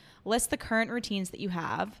 So it's list the current routines that you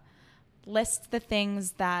have, list the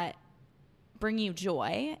things that bring you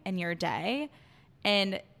joy in your day,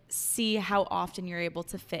 and see how often you're able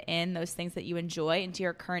to fit in those things that you enjoy into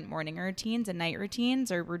your current morning routines and night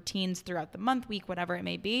routines, or routines throughout the month, week, whatever it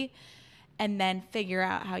may be. And then figure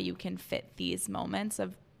out how you can fit these moments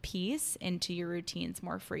of peace into your routines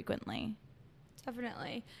more frequently.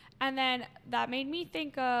 Definitely. And then that made me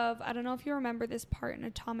think of, I don't know if you remember this part in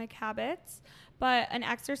Atomic Habits, but an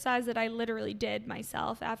exercise that I literally did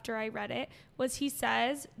myself after I read it was he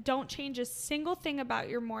says, don't change a single thing about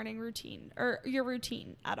your morning routine or your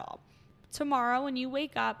routine at all. Tomorrow when you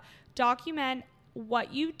wake up, document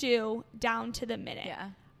what you do down to the minute. Yeah.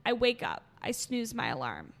 I wake up. I snooze my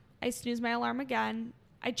alarm. I snooze my alarm again.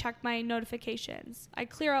 I check my notifications. I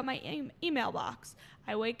clear out my email box.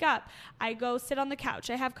 I wake up. I go sit on the couch.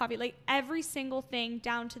 I have coffee. Like every single thing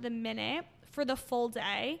down to the minute for the full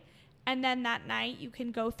day. And then that night you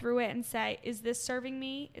can go through it and say, is this serving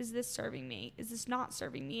me? Is this serving me? Is this not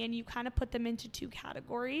serving me? And you kind of put them into 2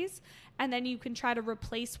 categories. And then you can try to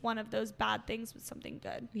replace one of those bad things with something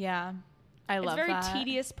good. Yeah. I love that. It's a very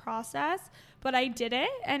tedious process, but I did it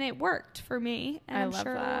and it worked for me. And I'm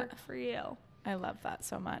sure it'll work for you. I love that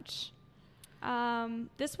so much.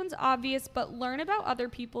 This one's obvious, but learn about other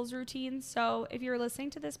people's routines. So if you're listening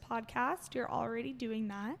to this podcast, you're already doing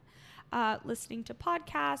that. Listening to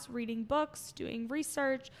podcasts, reading books, doing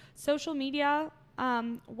research, social media.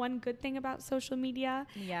 One good thing about social media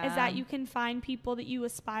is that you can find people that you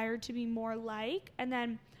aspire to be more like, and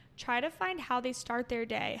then try to find how they start their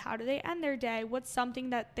day. How do they end their day? What's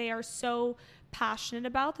something that they are so passionate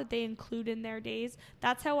about that they include in their days?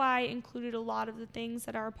 That's how I included a lot of the things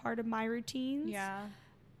that are a part of my routines. Yeah.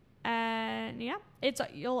 And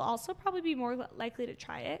you'll also probably be more likely to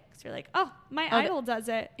try it because you're like, oh, my idol does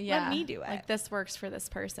it. Yeah. Let me do it. Like this works for this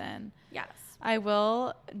person. Yes. I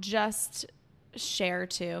will just share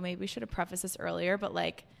too. Maybe we should have prefaced this earlier, but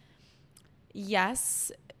like,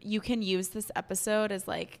 yes, you can use this episode as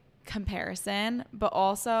like comparison, but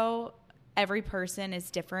also every person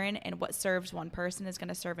is different, and what serves one person is going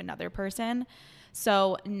to serve another person.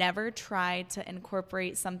 So never try to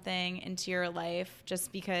incorporate something into your life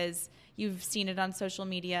just because you've seen it on social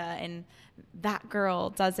media and that girl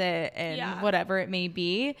does it and whatever it may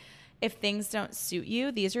be. If things don't suit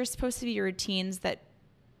you, these are supposed to be your routines that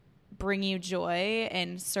bring you joy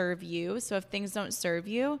and serve you. So if things don't serve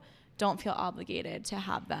you, don't feel obligated to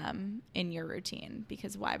have them in your routine,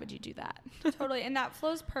 because why would you do that? Totally. And that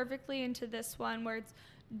flows perfectly into this one where it's,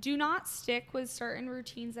 do not stick with certain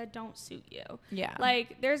routines that don't suit you. Yeah.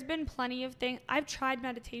 Like there's been plenty of things. I've tried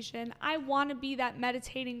meditation. I want to be that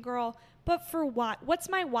meditating girl, but for what? What's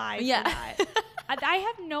my why for that? I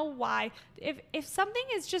have no why. If something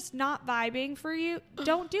is just not vibing for you,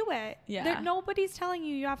 don't do it. Yeah. Nobody's telling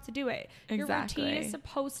you have to do it. Exactly. Your routine is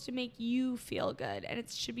supposed to make you feel good, and it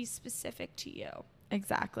should be specific to you.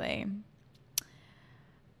 Exactly.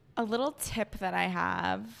 A little tip that I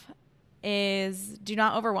have is do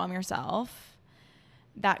not overwhelm yourself.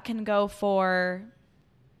 That can go for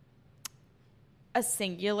a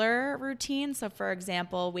singular routine. So for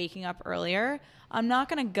example, waking up earlier. I'm not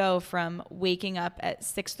going to go from waking up at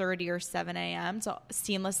 6:30 or 7 a.m. to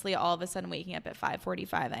seamlessly all of a sudden waking up at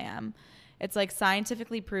 5:45 a.m. It's like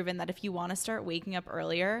scientifically proven that if you want to start waking up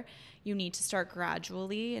earlier, you need to start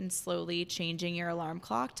gradually and slowly changing your alarm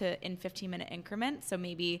clock to in 15-minute increments. So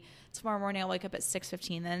maybe tomorrow morning I'll wake up at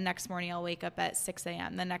 6:15, then the next morning I'll wake up at 6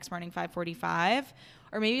 a.m., the next morning 5:45,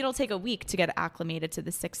 or maybe it'll take a week to get acclimated to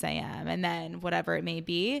the 6 a.m. and then whatever it may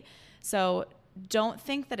be. So don't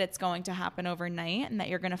think that it's going to happen overnight and that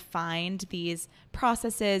you're going to find these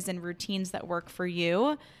processes and routines that work for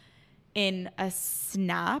you in a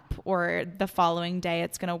snap or the following day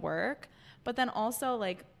it's going to work. But then also,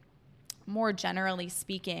 like, more generally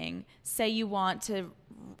speaking, say you want to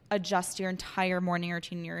adjust your entire morning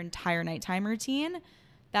routine, your entire nighttime routine,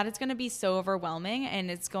 that is going to be so overwhelming and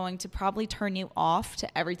it's going to probably turn you off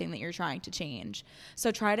to everything that you're trying to change. So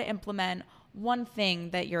try to implement one thing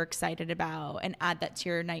that you're excited about and add that to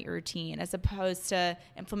your night routine, as opposed to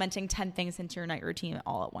implementing 10 things into your night routine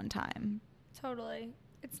all at one time. Totally.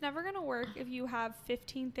 It's never going to work if you have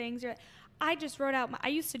 15 things. I just wrote out I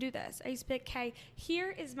used to do this. I used to be like, okay,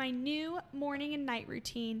 here is my new morning and night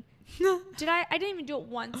routine. I didn't even do it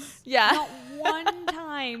once. Yeah. Not one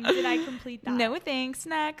time did I complete that. No thanks.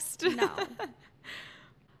 Next. No.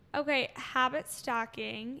 Okay, habit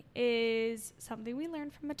stacking is something we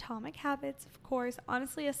learned from Atomic Habits, of course.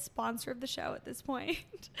 Honestly, a sponsor of the show at this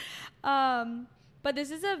point. But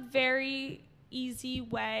this is a very easy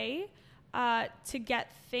way to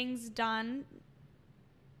get things done.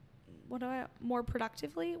 More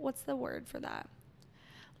productively? What's the word for that?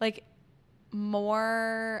 Like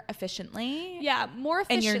more efficiently. Yeah, more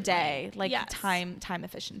efficiently. In your day, like yes. time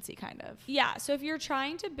efficiency kind of. Yeah, so if you're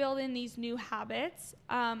trying to build in these new habits,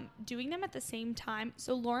 doing them at the same time.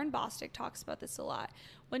 So Lauren Bostic talks about this a lot.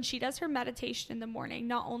 When she does her meditation in the morning,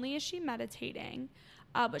 not only is she meditating,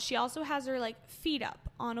 But she also has her like feet up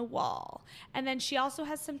on a wall, and then she also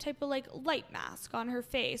has some type of like light mask on her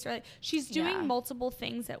face, or like she's doing multiple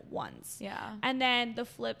things at once. Yeah. And then the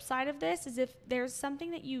flip side of this is if there's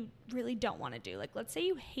something that you really don't want to do, like let's say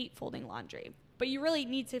you hate folding laundry, but you really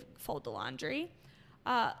need to fold the laundry,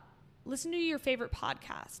 listen to your favorite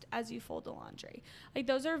podcast as you fold the laundry. Like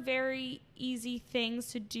those are very easy things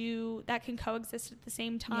to do that can coexist at the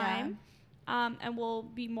same time. And will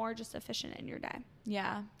be more just efficient in your day.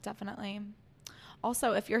 Yeah, definitely.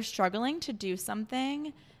 Also, if you're struggling to do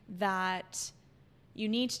something that you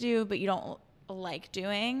need to do but you don't like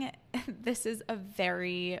doing, this is a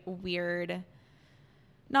very weird,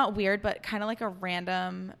 not weird, but kind of like a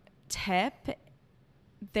random tip.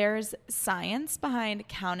 There's science behind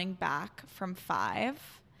counting back from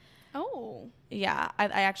 5. Oh. Yeah, I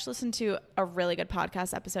actually listened to a really good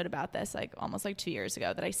podcast episode about this, like almost like 2 years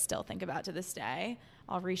ago, that I still think about to this day.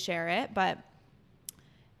 I'll reshare it. But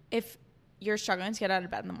if you're struggling to get out of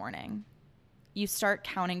bed in the morning, you start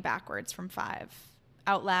counting backwards from 5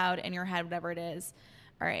 out loud in your head, whatever it is.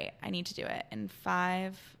 All right, I need to do it in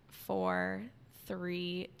 5, 4,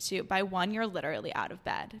 3, 2. By 1, you're literally out of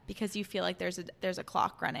bed because you feel like there's a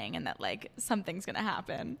clock running and that like something's gonna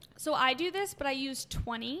happen. So I do this, but I use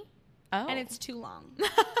 20. Oh. And it's too long.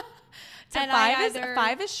 So and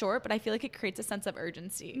 5 is short, but I feel like it creates a sense of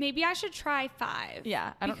urgency. Maybe I should try 5.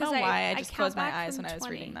 Yeah, I don't know why I just closed my eyes when I was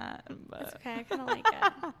 20. reading that. But. It's okay, I kind of like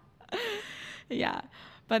it. Yeah,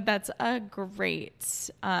 but that's a great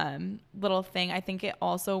little thing. I think it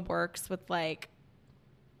also works with like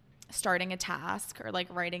starting a task or like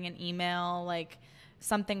writing an email, like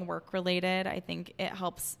something work related. I think it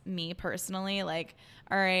helps me personally. Like,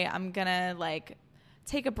 all right, I'm gonna like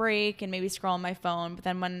take a break and maybe scroll on my phone. But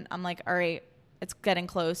then when I'm like, all right, it's getting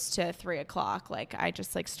close to 3 o'clock, like I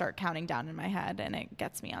just like start counting down in my head and it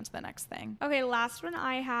gets me onto the next thing. Okay, last one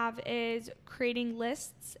I have is creating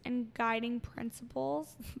lists and guiding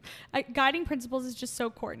principles. Guiding principles is just so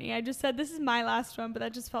corny. I just said this is my last one, but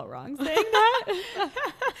that just felt wrong saying that.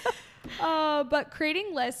 But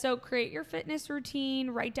creating lists, so create your fitness routine,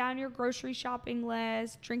 write down your grocery shopping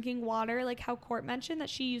list, drinking water, like how Court mentioned that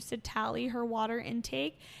she used to tally her water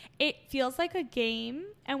intake. It feels like a game,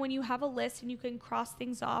 and when you have a list and you can cross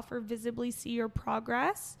things off or visibly see your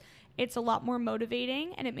progress, it's a lot more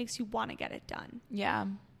motivating and it makes you want to get it done. Yeah,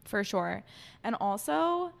 for sure. And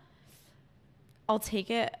also, I'll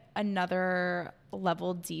take it another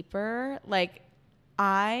level deeper. Like,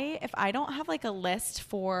 if I don't have like a list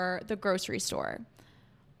for the grocery store,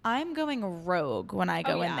 I'm going rogue when I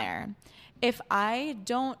go in there. If I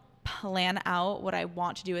don't plan out what I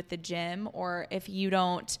want to do at the gym, or if you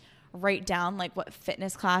don't write down like what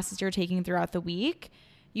fitness classes you're taking throughout the week,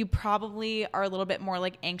 you probably are a little bit more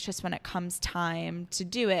like anxious when it comes time to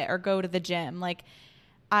do it or go to the gym. Like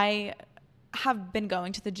I have been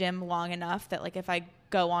going to the gym long enough that like if I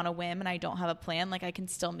go on a whim and I don't have a plan, like I can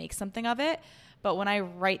still make something of it. But when I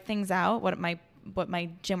write things out, what my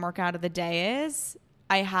gym workout of the day is,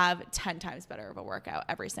 I have 10 times better of a workout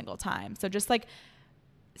every single time. So just like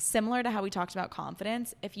similar to how we talked about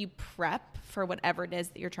confidence, if you prep for whatever it is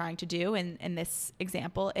that you're trying to do, and in this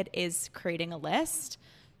example, it is creating a list,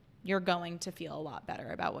 you're going to feel a lot better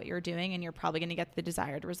about what you're doing, and you're probably going to get the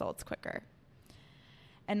desired results quicker.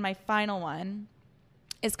 And my final one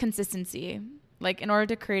is consistency. Like in order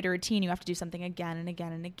to create a routine, you have to do something again and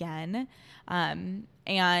again and again.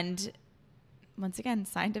 And once again,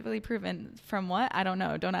 scientifically proven from what? I don't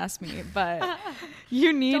know. Don't ask me. But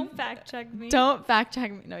you need... Don't fact check me. Don't fact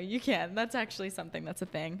check me. No, you can. That's actually something. That's a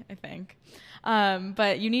thing, I think.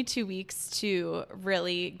 But you need 2 weeks to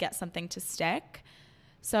really get something to stick.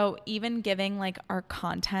 So even giving like our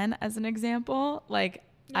content as an example, like...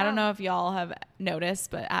 Yeah. I don't know if y'all have noticed,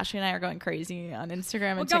 but Ashley and I are going crazy on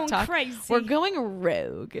Instagram and TikTok. We're going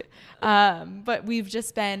rogue. But we've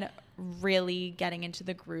just been really getting into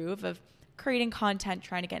the groove of creating content,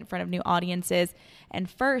 trying to get in front of new audiences. And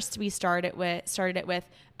first we started it with,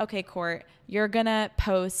 okay, Court, you're going to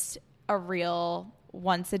post a reel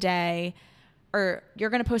once a day, or you're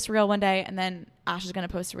going to post a reel one day and then Ash is going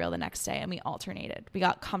to post a reel the next day. And we alternated. We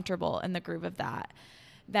got comfortable in the groove of that.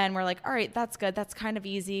 Then we're like, all right, that's good. That's kind of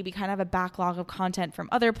easy. We kind of have a backlog of content from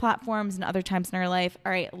other platforms and other times in our life.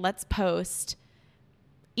 All right, let's post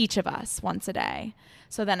each of us once a day.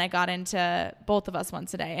 So then I got into both of us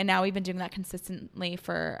once a day. And now we've been doing that consistently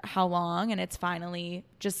for how long? And it's finally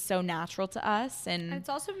just so natural to us. And it's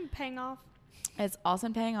also been paying off. It's also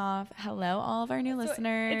been paying off. Hello, all of our new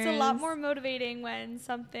listeners. It's a lot more motivating when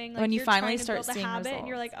something like when you you're finally trying to start build a seeing habit results. And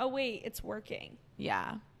you're like, oh wait, it's working.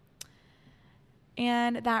 Yeah.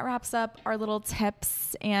 And that wraps up our little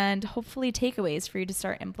tips and hopefully takeaways for you to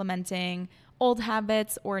start implementing old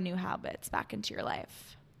habits or new habits back into your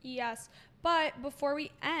life. Yes. But before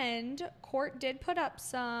we end, Court did put up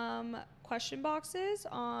some question boxes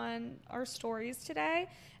on our stories today,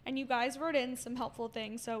 and you guys wrote in some helpful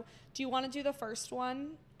things. So do you want to do the first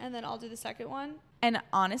one and then I'll do the second one? And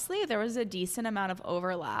honestly, there was a decent amount of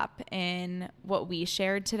overlap in what we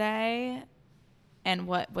shared today and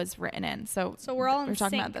what was written in. So we're all in we're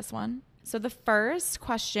talking sync. about this one. So the first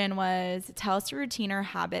question was, tell us a routine or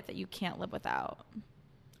habit that you can't live without.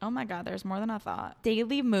 Oh my God, there's more than I thought.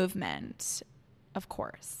 Daily movement, of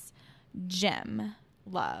course. Gym,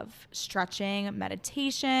 love. Stretching,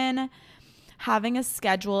 meditation, having a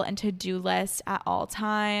schedule and to-do list at all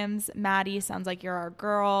times. Maddie, sounds like you're our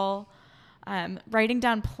girl. Writing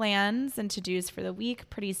down plans and to-dos for the week,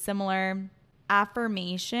 pretty similar.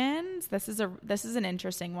 Affirmations. This is an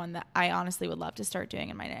interesting one that I honestly would love to start doing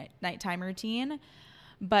in my nighttime routine.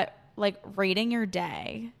 But like rating your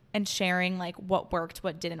day and sharing like what worked,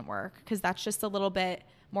 what didn't work, because that's just a little bit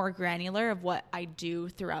more granular of what I do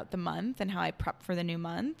throughout the month and how I prep for the new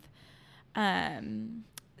month.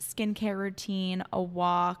 Skincare routine, a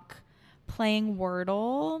walk, playing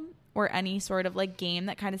Wordle or any sort of like game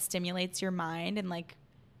that kind of stimulates your mind and like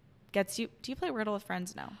gets you. Do you play Wordle with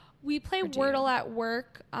friends? No. We play Wordle at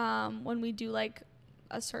work when we do like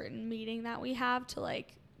a certain meeting that we have to like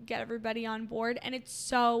get everybody on board, and it's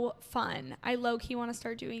so fun. I low-key want to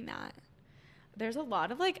start doing that. There's a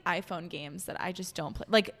lot of like iPhone games that I just don't play,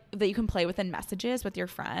 like that you can play within messages with your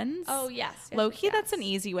friends. Oh, yes. Low-key, that's an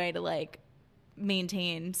easy way to like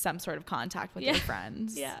maintain some sort of contact with your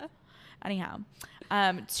friends. Yeah. Anyhow,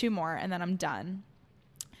 2 more and then I'm done.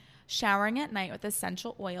 Showering at night with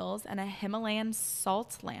essential oils and a Himalayan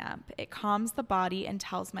salt lamp. It calms the body and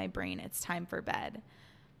tells my brain it's time for bed.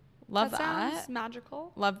 Love that. Sounds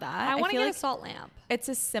magical. Love that. I want to feel get like a salt lamp. it's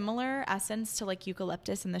a similar essence to like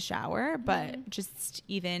eucalyptus in the shower, but just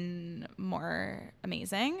even more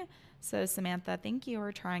amazing. So Samantha, thank you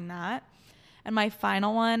for trying that. And my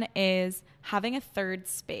final one is having a third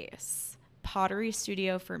space, pottery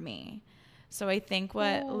studio for me. So I think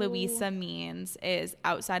what Louisa means is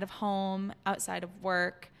outside of home, outside of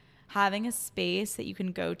work, having a space that you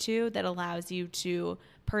can go to that allows you to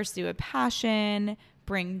pursue a passion,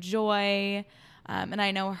 bring joy. And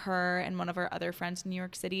I know her and one of our other friends in New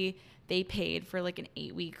York City, they paid for like an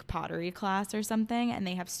 8-week pottery class or something, and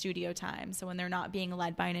they have studio time. So when they're not being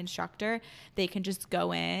led by an instructor, they can just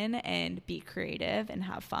go in and be creative and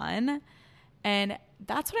have fun. And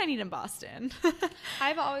that's what I need in Boston.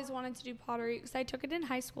 I've always wanted to do pottery because I took it in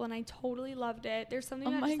high school and I totally loved it. There's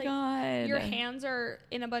something that's like God. Your hands are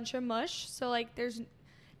in a bunch of mush, so like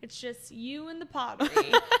it's just you and the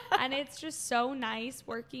pottery. And it's just so nice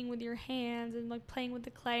working with your hands and like playing with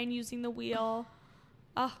the clay and using the wheel.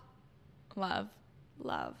 Oh, Love.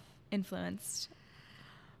 Influenced.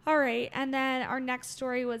 All right. And then our next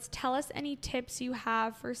story was, tell us any tips you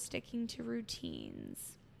have for sticking to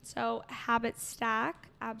routines. So habit stack.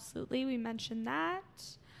 Absolutely. We mentioned that.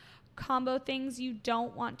 Combo things you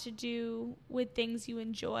don't want to do with things you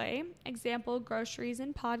enjoy. Example, groceries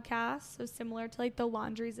and podcasts. So similar to like the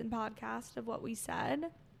laundries and podcast of what we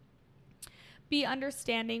said. Be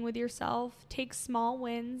understanding with yourself. Take small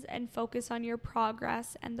wins and focus on your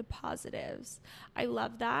progress and the positives. I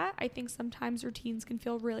love that. I think sometimes routines can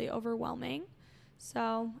feel really overwhelming.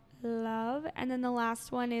 So love. And then the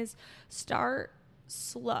last one is start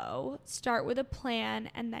slow. Start with a plan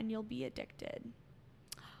and then you'll be addicted.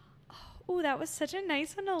 Oh, that was such a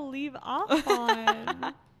nice one to leave off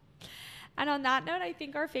on. And on that note, I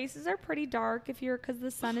think our faces are pretty dark because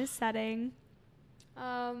the sun is setting.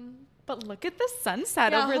 But look at the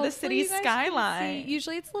sunset over the city skyline.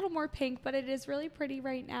 Usually it's a little more pink, but it is really pretty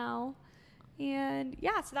right now. And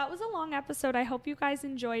yeah, so that was a long episode. I hope you guys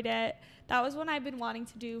enjoyed it. That was one I've been wanting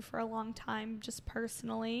to do for a long time, just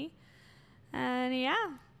personally. And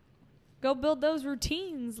yeah, go build those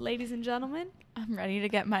routines, ladies and gentlemen. I'm ready to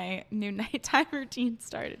get my new nighttime routine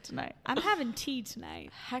started tonight. I'm having tea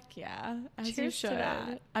tonight. Heck yeah. As Cheers you should. to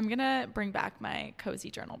that. I'm going to bring back my cozy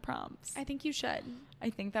journal prompts. I think you should. I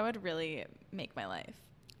think that would really make my life.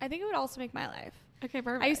 I think it would also make my life. Okay,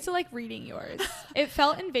 perfect. I used to like reading yours. It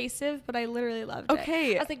felt invasive, but I literally loved it.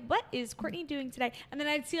 Okay. I was like, what is Courtney doing today? And then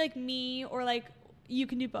I'd see like me or like you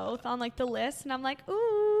can do both on like the list. And I'm like,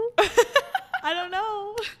 ooh, I don't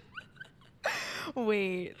know.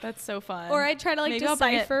 Wait, that's so fun. Or I'd try to like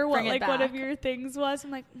decipher what like one of back. your things was. I'm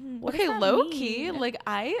like, what okay, does that low mean? key, like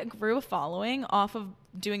I grew a following off of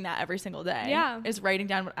doing that every single day. Yeah. Is writing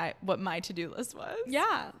down what my to-do list was.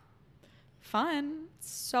 Yeah. fun.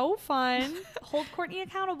 So fun. Hold Courtney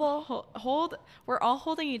accountable. We're all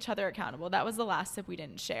holding each other accountable. That was the last tip we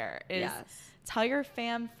didn't share. Tell your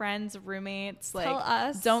fam, friends, roommates, tell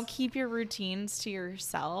us. Don't keep your routines to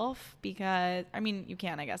yourself, because I mean, you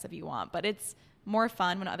can, I guess, if you want, but it's more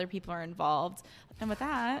fun when other people are involved. And with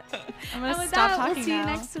that, I'm going to stop talking now.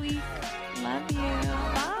 We'll see you next week. Love you.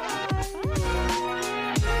 Bye.